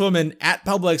next to this woman at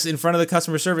Publix in front of the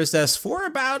customer service desk for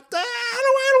about, I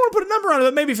don't want to put a number on it,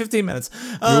 but maybe 15 minutes.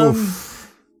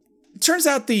 Turns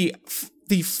out the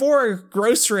 4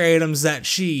 grocery items that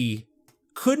she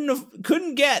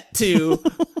couldn't get to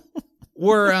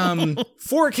were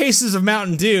 4 cases of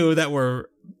Mountain Dew that were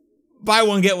buy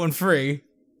one, get one free.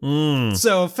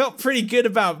 So felt pretty good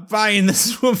about buying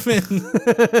this woman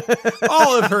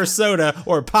all of her soda,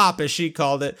 or pop as she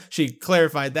called it. She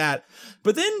clarified that.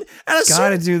 But then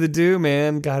gotta do the do,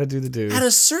 man. Gotta do the do. At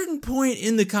a certain point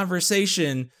in the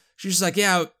conversation, she's just like,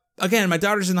 "Yeah, again, my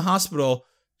daughter's in the hospital."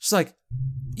 She's like,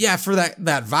 "Yeah, for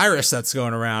that virus that's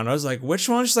going around." I was like, "Which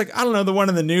one?" She's like, "I don't know, the one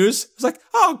in the news." I was like,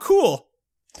 "Oh, cool."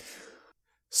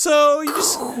 So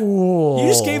you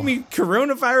just gave me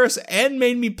coronavirus and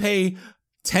made me pay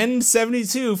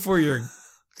 $10.72 for your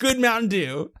good Mountain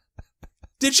Dew.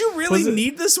 Did you really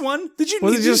need this one?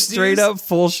 Was it just straight up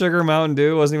full sugar Mountain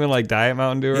Dew? It wasn't even like Diet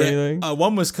Mountain Dew or anything?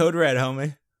 One was Code Red,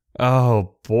 homie.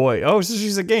 Oh, boy. Oh, so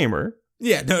she's a gamer.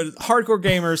 Yeah, no, hardcore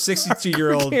gamer,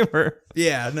 62-year-old. Gamer.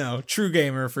 Yeah, no, true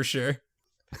gamer for sure.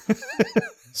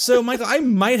 So, Michael, I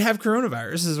might have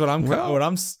coronavirus. Is what I'm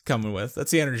coming with.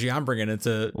 That's the energy I'm bringing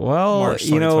into March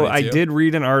 2022. I did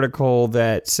read an article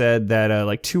that said that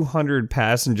like 200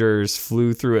 passengers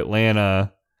flew through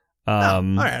Atlanta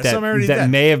that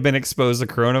may have been exposed to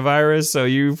coronavirus. So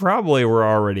you probably were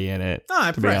already in it.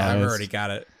 I've already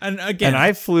got it. And again, and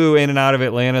I flew in and out of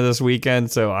Atlanta this weekend,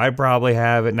 so I probably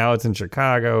have it. Now it's in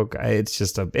Chicago.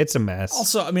 It's a mess.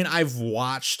 Also, I mean, I've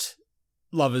watched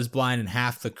Love is Blind, and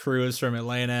half the crew is from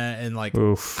Atlanta, and like,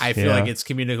 I feel like it's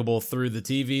communicable through the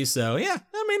TV. So yeah,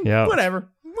 I mean, whatever.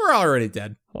 We're already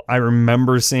dead. I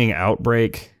remember seeing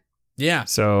Outbreak. Yeah.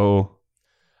 So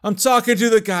I'm talking to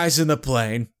the guys in the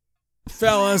plane,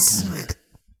 fellas.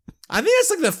 I think it's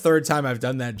like the 3rd time I've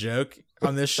done that joke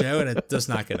on this show, and it does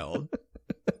not get old.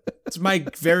 It's my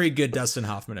very good Dustin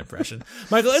Hoffman impression.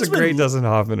 Michael, it's a great Dustin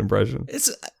Hoffman impression.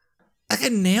 It's like I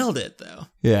nailed it though.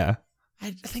 Yeah.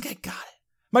 I think I got it.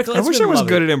 Michael, I wish I was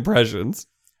good at impressions.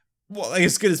 Well, like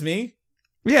as good as me?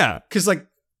 Yeah. Because, like,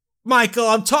 Michael,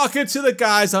 I'm talking to the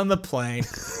guys on the plane.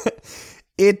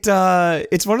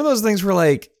 It's one of those things where,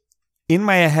 like, in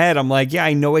my head, I'm like, yeah,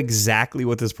 I know exactly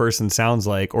what this person sounds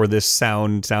like, or this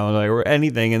sound sounds like, or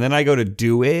anything. And then I go to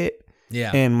do it.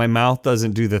 Yeah. And my mouth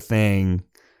doesn't do the thing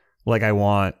like I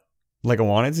want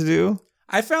it to do.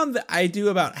 I found that I do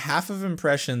about half of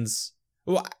impressions.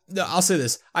 Well, no, I'll say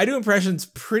this. I do impressions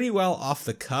pretty well off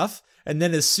the cuff, and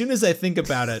then as soon as I think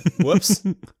about it, whoops,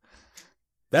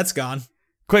 that's gone.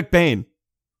 Quick, Bane.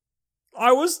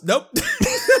 Nope.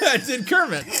 I did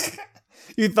Kermit.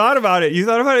 You thought about it. You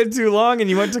thought about it too long, and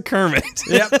you went to Kermit.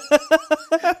 Yep.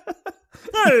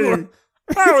 Hey,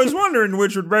 I was wondering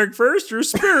which would break first, your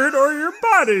spirit or your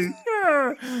body.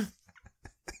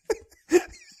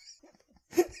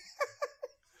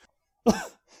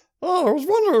 Oh, I was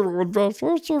wondering what break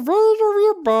first, your brain or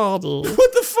your body.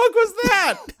 What the fuck was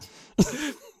that?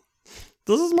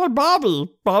 This is my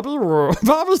Bobby. Bobby's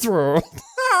world.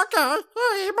 Okay.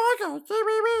 Hey, Michael.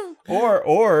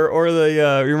 Or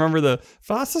the you remember the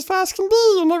fast as fast can be,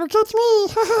 you'll never catch me.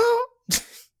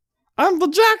 I'm the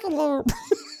jackalope.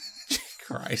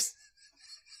 Christ.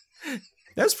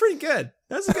 That's pretty good.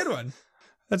 That's a good one.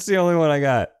 That's the only one I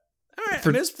got. All right,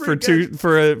 good.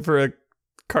 For a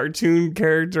cartoon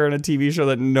character on a TV show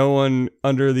that no one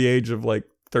under the age of like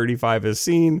 35 has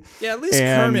seen. Yeah, at least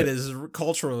Kermit is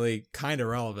culturally kind of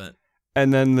relevant.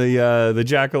 And then the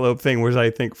jackalope thing was, I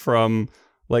think, from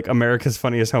like America's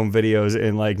Funniest Home Videos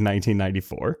in like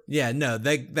 1994. Yeah, no,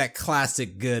 that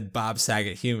classic good Bob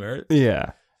Saget humor.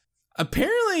 Yeah.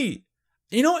 Apparently,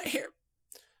 You know what? Here,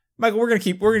 Michael, we're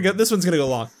gonna go. This one's gonna go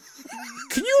long.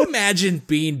 Can you imagine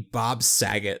being Bob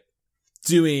Saget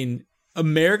doing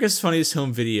America's Funniest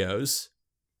Home Videos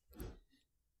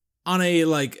on a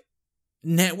like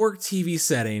network TV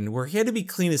setting where he had to be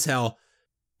clean as hell,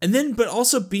 and then but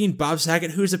also being Bob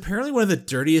Saget, who is apparently one of the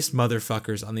dirtiest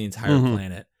motherfuckers on the entire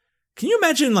planet? Can you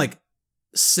imagine like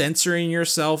censoring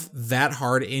yourself that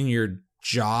hard in your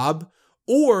job,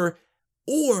 or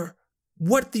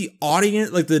what the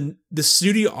audience, like the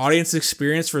studio audience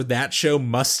experience for that show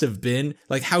must have been,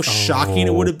 like how shocking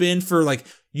it would have been for like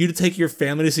you to take your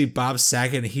family to see Bob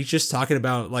Saget and he's just talking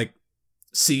about like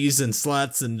C's and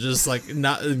sluts and just like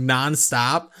not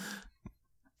nonstop.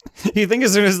 You think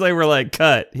as soon as they were like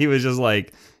cut, he was just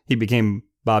like, he became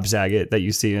Bob Saget that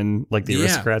you see in like the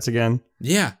Aristocrats again?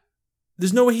 Yeah.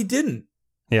 There's no way he didn't.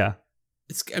 Yeah.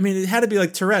 It had to be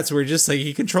like Tourette's, where just like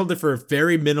he controlled it for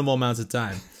very minimal amounts of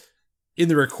time in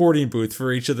the recording booth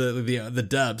for each of the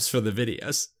dubs for the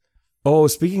videos. Oh,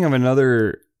 speaking of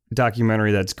another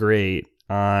documentary that's great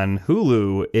on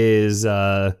Hulu is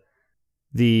the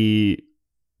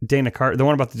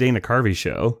one about the Dana Carvey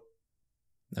show.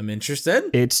 I'm interested.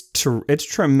 It's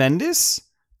tremendous.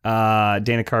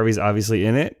 Dana Carvey's obviously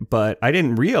in it, but I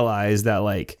didn't realize that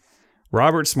like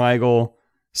Robert Smigel,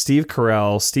 Steve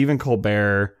Carell, Stephen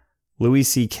Colbert, Louis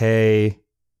C.K.,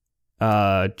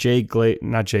 John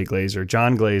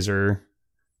Glazer,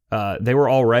 they were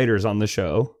all writers on the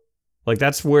show. Like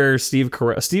that's where Steve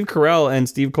Carell and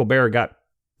Steve Colbert got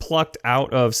plucked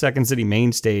out of Second City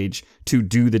main stage to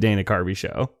do the Dana Carvey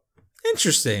show.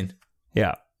 Interesting.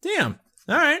 Yeah. Damn.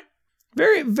 All right.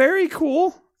 Very, very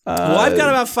cool. Well, I've got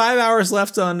about 5 hours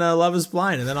left on Love Is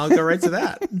Blind, and then I'll go right to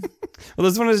that. Well,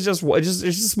 this one is just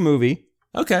a movie.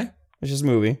 Okay. It's just a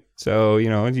movie. So,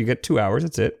 you get 2 hours.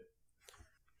 That's it.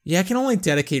 Yeah, I can only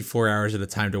dedicate 4 hours at a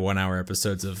time to 1 hour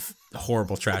episodes of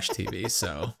horrible trash TV,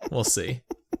 so we'll see.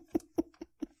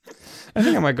 I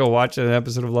think I might go watch an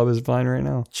episode of Love Is Blind right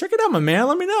now. Check it out, my man.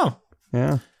 Let me know.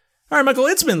 Yeah. All right, Michael,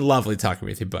 it's been lovely talking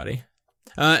with you, buddy.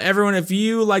 Everyone, if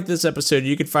you like this episode,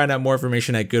 you can find out more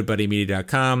information at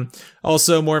goodbuddymedia.com.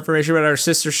 Also, more information about our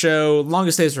sister show,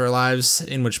 Longest Days of Our Lives,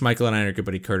 in which Michael and I and our good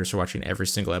buddy Curtis are watching every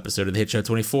single episode of the hit show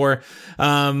 24.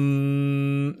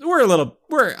 We're a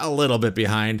little bit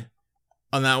behind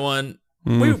on that one.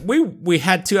 We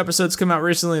had 2 episodes come out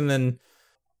recently and then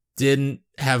didn't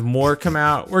have more come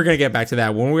out. We're gonna get back to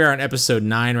that when we are on episode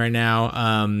 9 right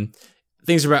now.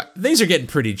 Things are getting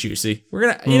pretty juicy. We're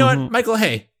gonna, you know what, Michael?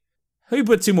 Hey. We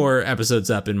put 2 more episodes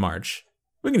up in March.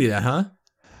 We can do that, huh?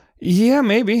 Yeah,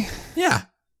 maybe. Yeah,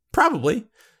 probably.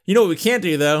 You know what we can't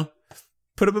do, though?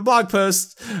 Put up a blog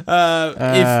post.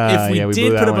 If we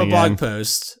did put up a blog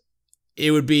post,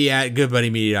 it would be at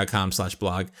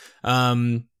goodbuddymedia.com/blog.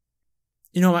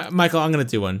 You know, Michael, I'm going to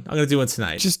do one. I'm going to do one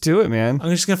tonight. Just do it, man.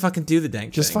 I'm just going to fucking do the dang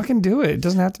thing. Just fucking do it. It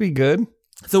doesn't have to be good.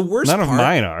 None of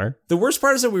mine are. The worst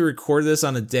part is that we record this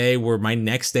on a day where my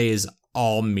next day is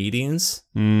all meetings.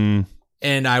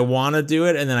 And I want to do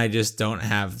it, and then I just don't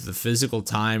have the physical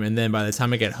time. And then by the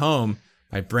time I get home,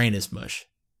 my brain is mush.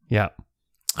 Yeah.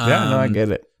 No, I get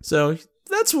it. So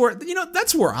that's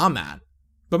where I'm at.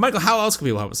 But Michael, how else can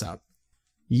people help us out?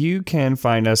 You can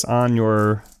find us on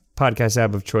your podcast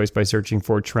app of choice by searching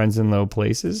for Trends in Low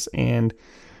Places. And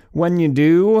when you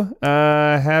do,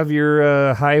 have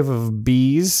your hive of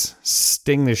bees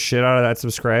sting the shit out of that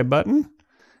subscribe button.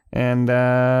 And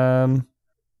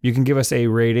you can give us a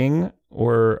rating,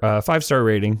 or a 5-star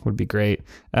rating would be great,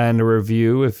 and a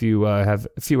review if you have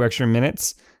a few extra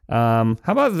minutes. How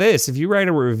about this? If you write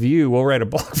a review, we'll write a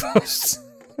blog post.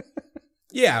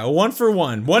 Yeah, 1 for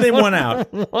 1. 1 in, 1 out.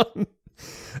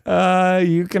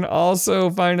 You can also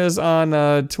find us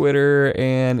on Twitter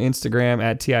and Instagram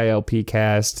at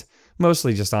TILPcast.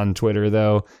 Mostly just on Twitter,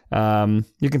 though.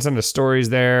 You can send us stories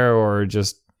there, or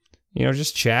just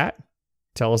chat.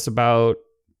 Tell us about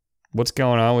what's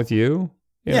going on with you.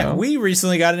 You know. We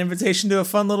recently got an invitation to a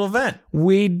fun little event.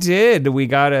 We did. We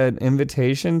got an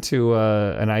invitation to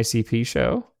an ICP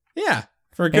show. Yeah,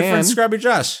 for a good friend, Scrubby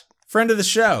Josh, friend of the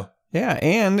show. Yeah,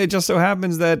 and it just so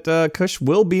happens that Kush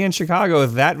will be in Chicago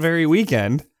that very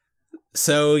weekend.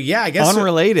 So, yeah, I guess...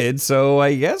 Unrelated, so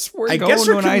I guess we're going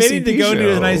to an ICP to go show.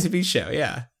 to an ICP show,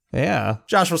 yeah. Yeah.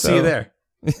 Josh, we'll see you there.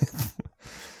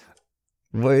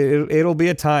 Well, it'll be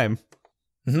a time.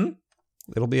 Mm-hmm.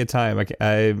 It'll be a time.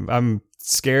 I'm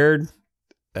scared,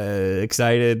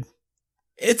 excited.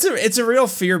 It's a real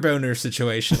fear boner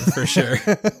situation for sure.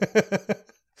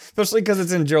 Especially because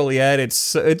it's in Joliet. It's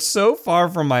so far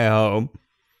from my home.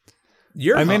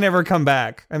 I may never come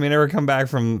back. I may never come back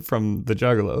from the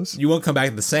Juggalos. You won't come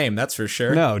back the same, that's for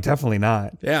sure. No, definitely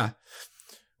not. Yeah.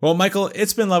 Well, Michael,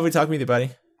 it's been lovely talking with you,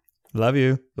 buddy. Love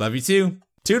you. Love you too.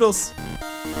 Toodles.